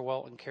 Pastor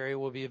Walt and Carrie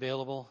will be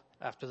available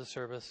after the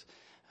service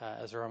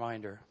as a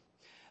reminder.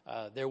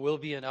 There will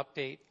be an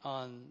update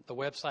on the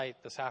website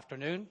this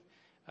afternoon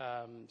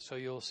So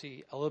you'll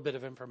see a little bit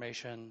of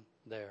information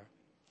there.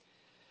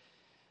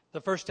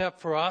 The first step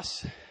for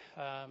us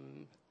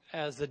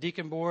as the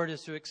deacon board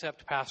is to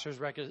accept pastor's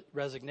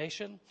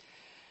resignation,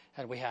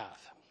 and we have.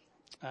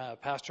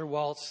 Pastor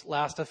Walt's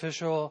last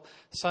official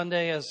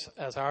Sunday as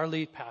our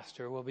lead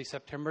pastor will be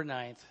September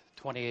 9th,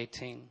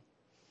 2018.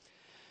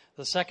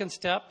 The second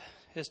step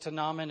is to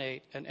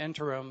nominate an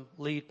interim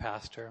lead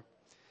pastor.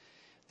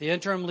 The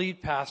interim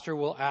lead pastor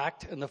will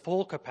act in the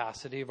full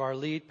capacity of our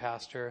lead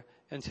pastor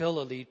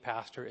until a lead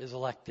pastor is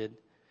elected.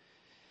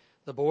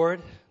 The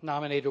board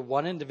nominated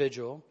one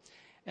individual,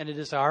 and it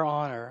is our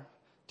honor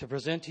to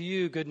present to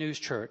you, Good News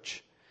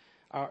Church,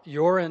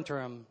 your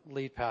interim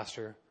lead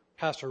pastor,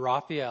 Pastor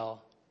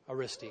Raphael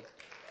Aristi.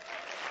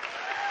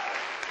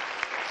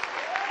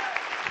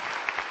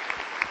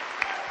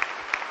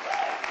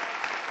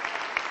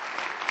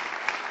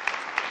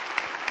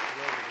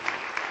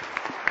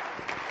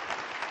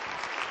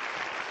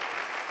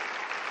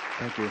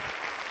 Thank you.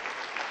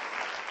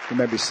 You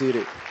may be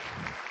seated.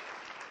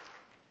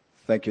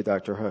 Thank you,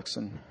 Dr.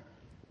 Huxon.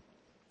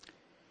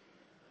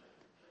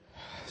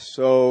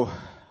 So,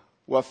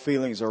 what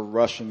feelings are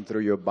rushing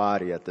through your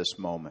body at this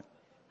moment?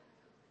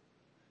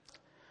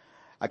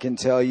 I can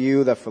tell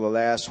you that for the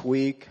last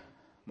week,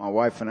 my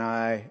wife and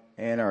I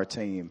and our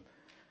team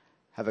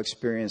have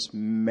experienced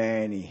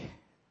many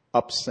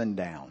ups and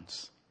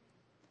downs.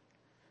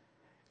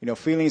 You know,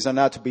 feelings are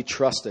not to be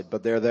trusted,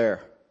 but they're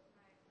there.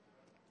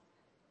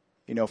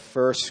 You know,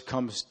 first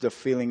comes the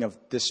feeling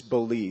of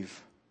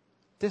disbelief.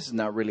 This is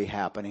not really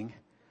happening.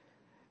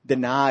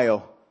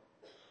 Denial.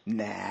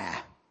 Nah,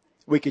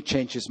 we could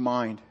change his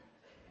mind.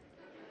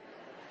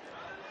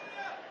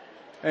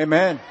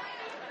 Amen.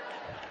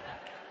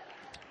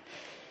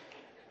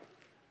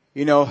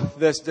 You know,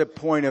 that's the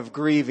point of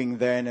grieving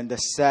then and the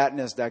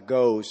sadness that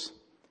goes.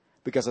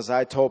 Because as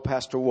I told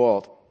Pastor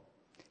Walt,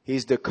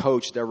 he's the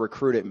coach that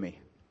recruited me.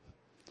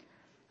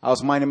 I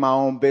was minding my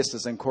own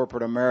business in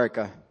corporate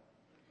America,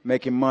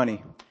 making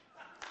money.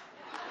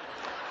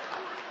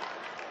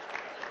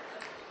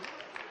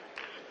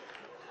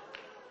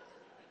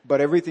 But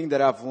everything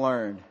that I've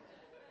learned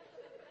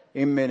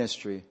in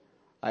ministry,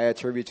 I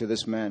attribute to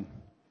this man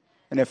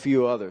and a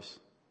few others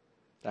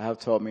that have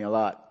taught me a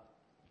lot.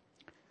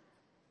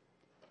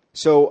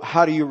 So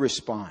how do you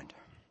respond?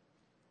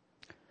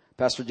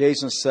 Pastor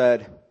Jason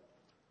said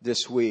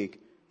this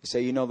week, he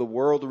said, you know, the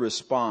world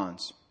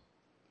responds,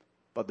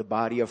 but the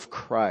body of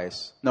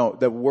Christ,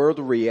 the world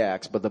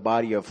reacts, but the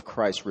body of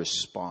Christ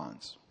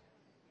responds.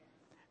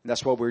 And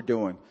that's what we're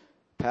doing.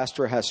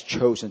 Pastor has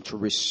chosen to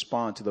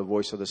respond to the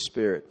voice of the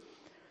Spirit.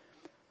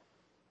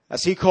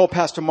 As he called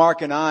Pastor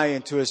Mark and I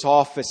into his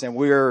office and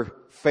we're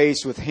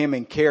faced with him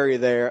and Carrie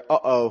there,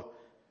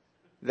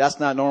 that's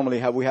not normally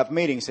how we have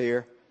meetings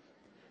here.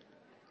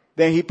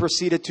 Then he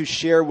proceeded to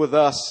share with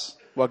us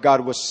what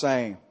God was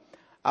saying.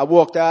 I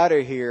walked out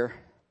of here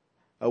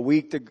a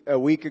week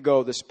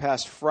ago, this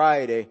past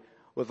Friday,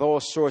 with all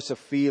sorts of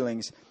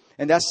feelings.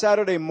 And that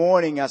Saturday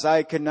morning, as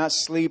I could not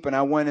sleep, and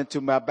I went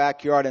into my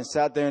backyard and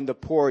sat there in the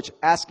porch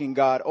asking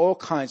God all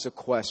kinds of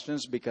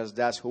questions, because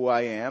that's who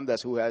I am.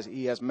 That's who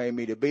He has made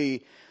me to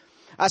be.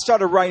 I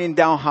started writing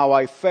down how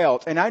I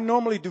felt. And I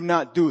normally do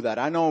not do that.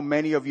 I know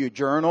many of you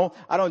journal.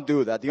 I don't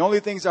do that. The only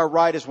things I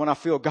write is when I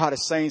feel God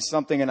is saying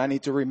something and I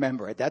need to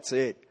remember it. That's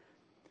it.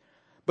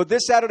 But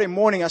this Saturday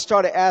morning, I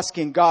started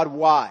asking God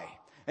why.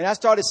 And I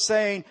started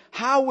saying,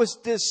 how is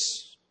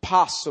this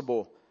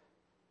possible?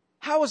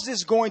 How is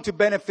this going to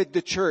benefit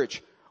the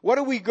church? Where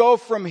do we go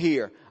from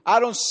here?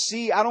 I don't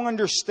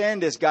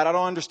understand this, God. I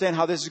don't understand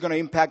how this is going to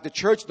impact the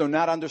church. Do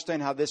not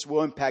understand how this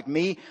will impact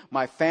me,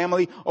 my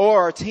family, or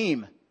our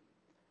team.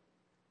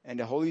 And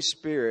the Holy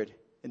Spirit,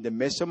 in the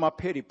midst of my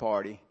pity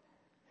party,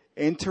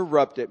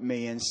 interrupted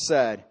me and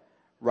said,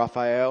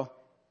 Raphael,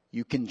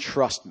 you can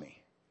trust me.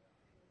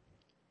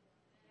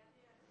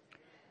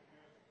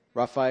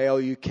 Raphael,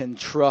 you can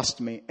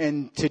trust me.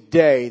 And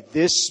today,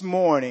 this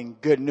morning,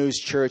 Good News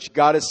Church,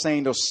 God is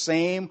saying those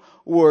same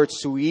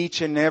words to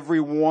each and every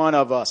one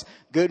of us.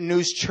 Good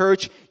News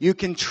Church, you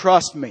can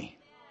trust me.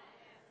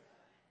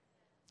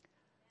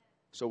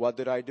 So what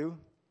did I do?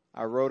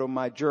 I wrote on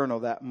my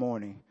journal that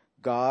morning,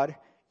 God,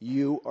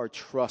 you are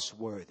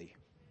trustworthy.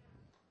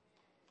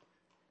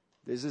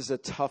 This is a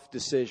tough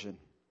decision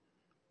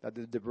that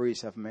the Debris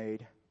have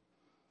made.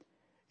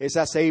 It's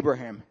as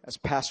Abraham, as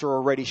Pastor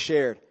already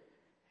shared.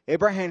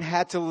 Abraham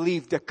had to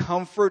leave the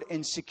comfort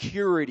and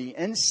security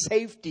and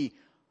safety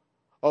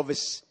of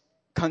his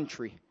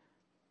country,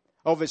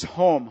 of his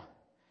home,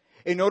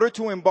 in order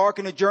to embark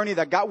on a journey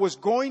that God was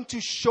going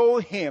to show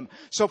him.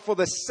 So for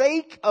the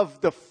sake of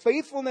the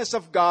faithfulness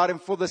of God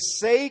and for the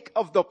sake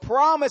of the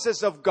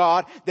promises of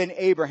God, then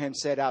Abraham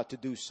set out to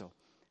do so.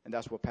 And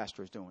that's what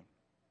Pastor is doing.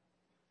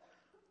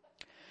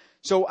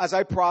 So as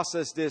I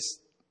process this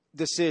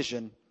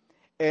decision,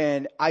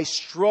 and I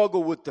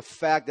struggle with the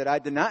fact that I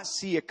did not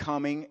see it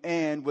coming,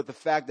 and with the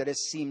fact that it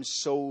seems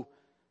so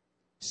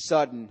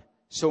sudden,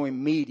 so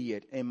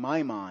immediate in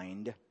my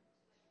mind,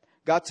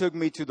 God took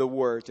me to the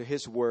Word, to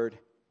His Word.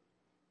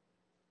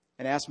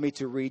 and asked me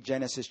to read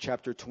Genesis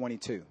chapter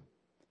 22.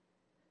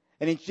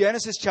 And in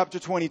Genesis chapter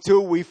 22,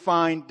 we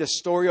find the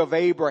story of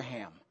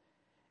Abraham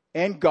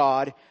and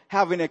God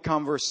having a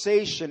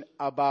conversation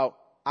about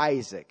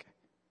Isaac,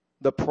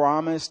 the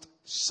promised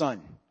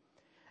son.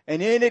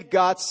 And in it,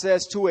 God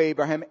says to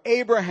Abraham,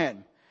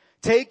 Abraham,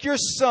 take your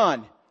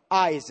son,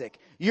 Isaac,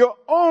 your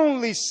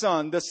only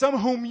son, the son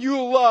whom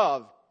you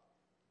love,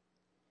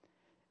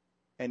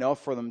 and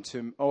offer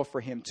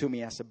him to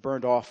me as a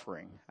burnt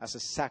offering, as a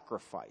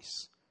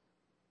sacrifice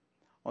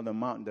on the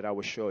mountain that I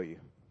will show you.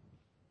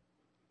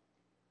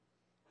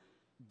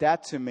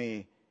 That to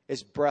me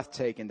is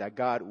breathtaking that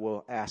God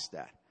will ask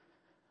that.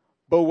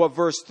 But what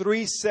verse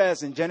 3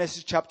 says in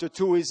Genesis chapter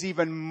 2 is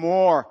even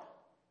more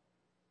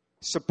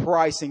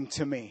surprising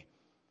to me.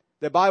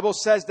 The Bible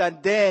says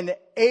that then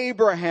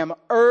Abraham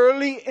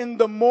early in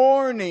the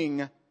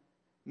morning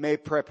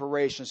made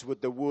preparations with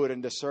the wood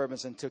and the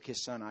servants and took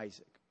his son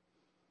Isaac.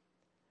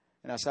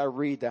 And as I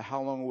read that,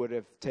 how long would it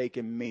have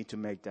taken me to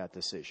make that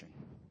decision?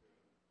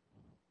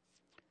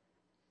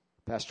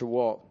 Pastor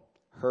Walt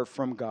heard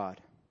from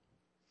God.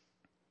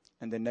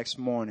 And the next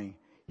morning,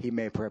 he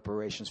made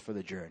preparations for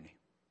the journey.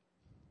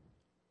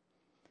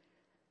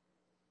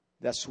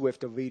 That's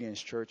swift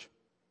obedience, church.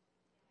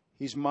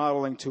 He's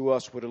modeling to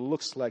us what it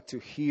looks like to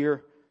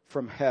hear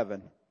from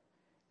heaven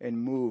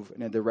and move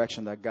in a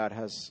direction that God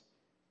has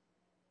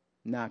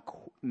not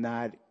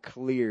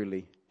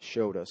clearly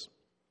showed us.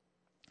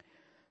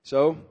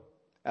 So,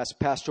 as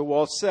Pastor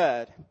Walt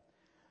said,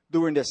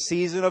 during the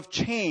season of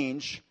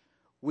change,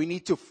 we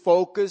need to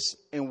focus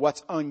on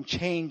what's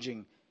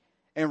unchanging.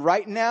 And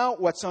right now,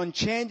 what's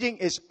unchanging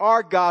is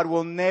our God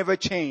will never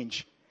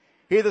change.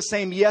 He's the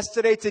same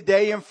yesterday,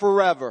 today, and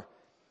forever.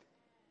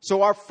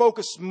 So our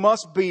focus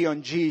must be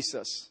on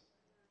Jesus.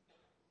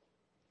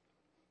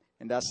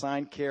 And that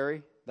sign,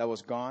 Carrie, that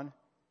was gone,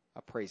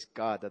 I praise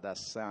God that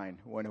sign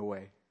went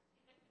away.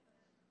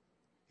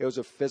 It was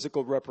a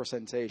physical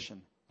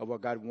representation of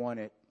what God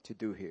wanted to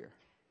do here.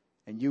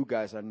 And you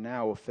guys are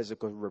now a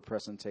physical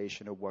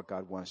representation of what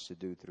God wants to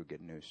do through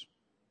Good News.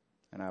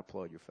 And I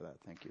applaud you for that.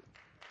 Thank you.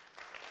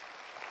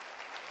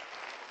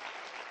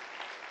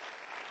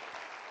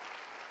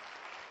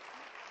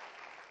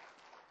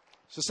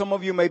 So some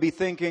of you may be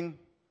thinking,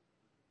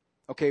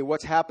 okay,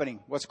 what's happening?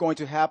 What's going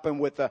to happen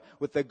with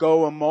the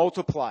Go and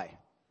Multiply?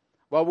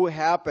 What will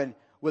happen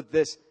with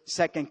this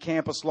second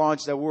campus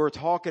launch that we were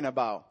talking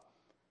about?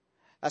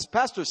 As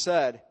Pastor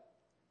said,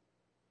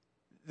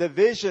 the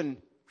vision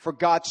for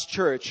God's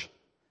church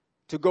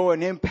to go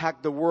and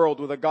impact the world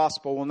with the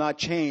gospel will not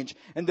change.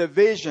 And the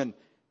vision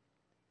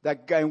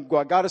that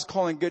what God is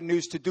calling Good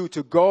News to do,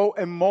 to go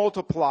and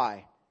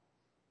multiply,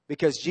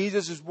 because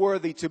Jesus is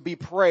worthy to be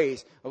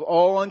praised of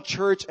all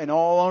unchurched and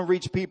all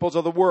unreached peoples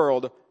of the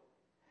world,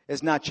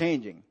 is not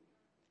changing.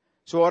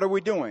 So what are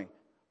we doing?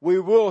 We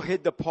will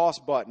hit the pause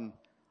button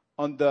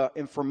on the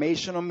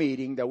informational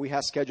meeting that we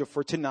have scheduled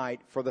for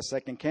tonight for the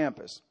second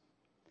campus.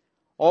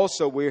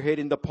 Also, we're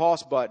hitting the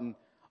pause button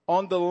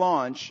on the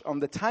launch, on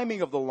the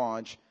timing of the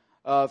launch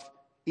of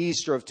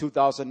Easter of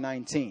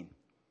 2019.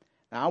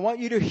 Now, I want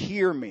you to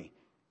hear me,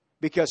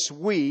 because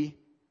we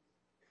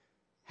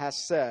have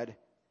said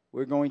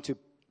we're going to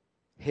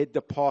hit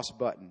the pause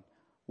button.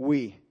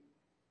 We,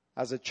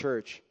 as a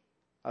church,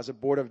 as a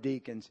board of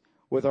deacons,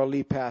 with our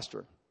lead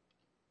pastor.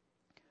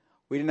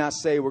 We did not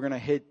say we're going to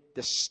hit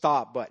the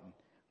stop button.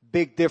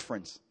 Big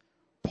difference.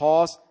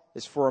 Pause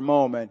is for a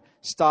moment.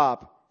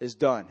 Stop is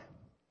done.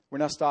 We're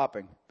not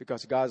stopping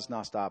because God is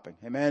not stopping.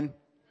 Amen?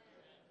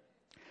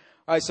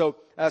 All right, so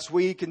as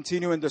we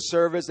continue in the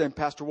service, then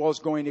Pastor Walt is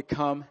going to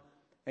come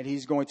and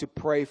he's going to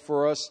pray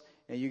for us.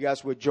 And you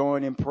guys would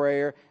join in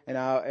prayer. And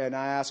I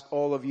ask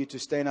all of you to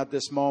stand at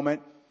this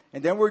moment.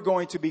 And then we're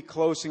going to be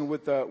closing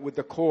with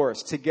the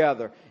chorus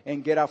together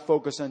and get our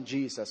focus on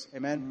Jesus.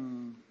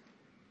 Amen?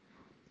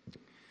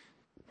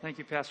 Thank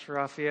you, Pastor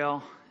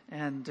Raphael.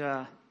 And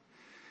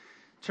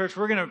church,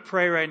 we're going to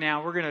pray right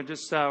now. We're going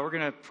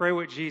to pray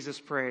what Jesus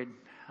prayed.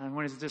 And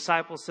when his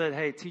disciples said,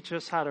 hey, teach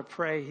us how to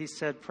pray, he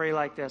said, pray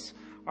like this.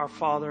 Our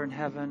Father in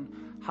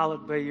heaven,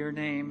 hallowed be your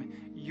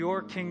name.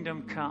 Your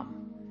kingdom come.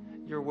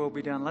 Your will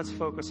be done. Let's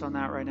focus on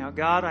that right now.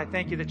 God, I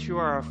thank you that you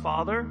are our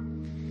Father.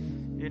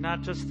 You're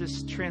not just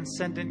this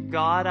transcendent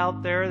God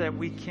out there that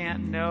we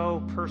can't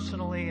know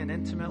personally and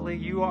intimately.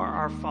 You are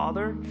our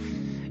Father,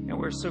 and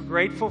we're so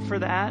grateful for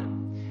that.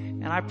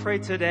 And I pray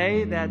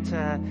today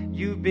that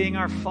you being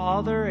our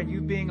Father and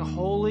you being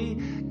holy,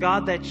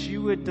 God, that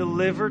you would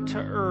deliver to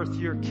earth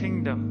your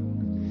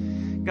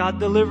kingdom. God,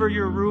 deliver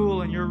your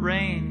rule and your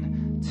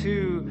reign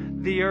to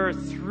the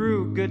earth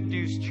through Good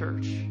News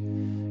Church.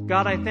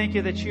 God, I thank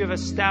you that you have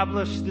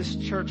established this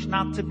church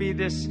not to be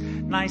this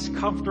nice,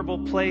 comfortable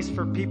place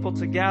for people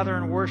to gather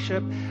and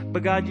worship,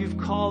 but God, you've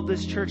called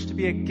this church to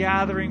be a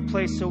gathering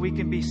place so we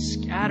can be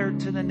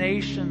scattered to the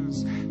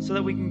nations, so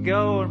that we can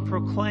go and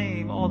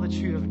proclaim all that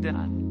you have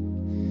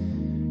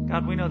done.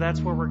 God, we know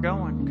that's where we're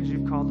going because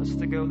you've called us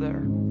to go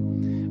there.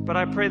 But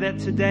I pray that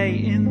today,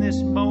 in this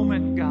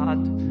moment,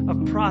 God,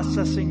 of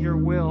processing your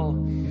will,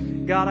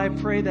 God, I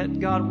pray that,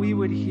 God, we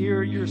would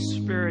hear your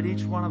Spirit,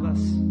 each one of us.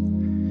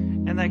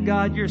 And that,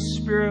 God, your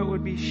Spirit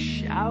would be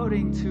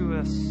shouting to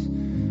us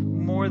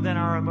more than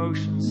our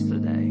emotions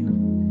today.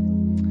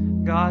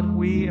 God,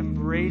 we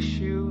embrace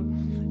you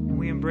and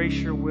we embrace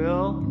your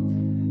will.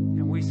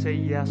 And we say,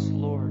 yes,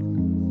 Lord.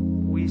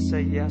 We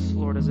say, yes,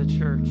 Lord, as a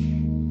church.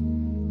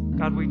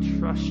 God, we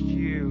trust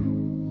you.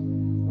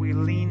 We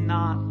lean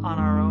not on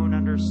our own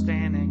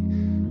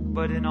understanding,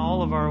 but in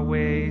all of our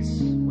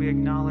ways, we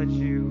acknowledge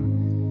you.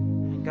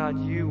 And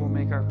God, you will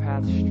make our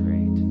paths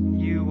straight.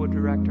 You will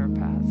direct our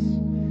paths.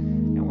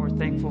 And we're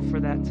thankful for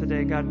that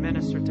today. God,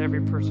 minister to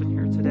every person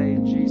here today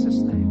in Jesus'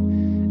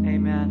 name.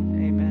 Amen,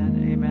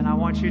 amen, amen. I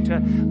want you to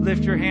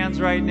lift your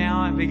hands right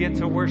now and begin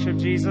to worship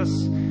Jesus.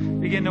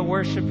 Begin to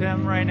worship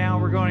him right now.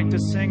 We're going to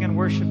sing and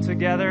worship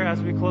together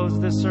as we close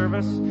this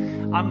service.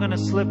 I'm going to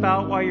slip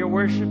out while you're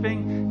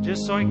worshiping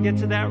just so I can get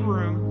to that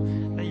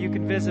room that you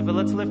can visit. But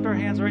let's lift our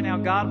hands right now.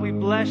 God, we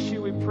bless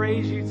you. We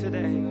praise you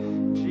today.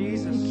 In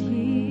Jesus' name.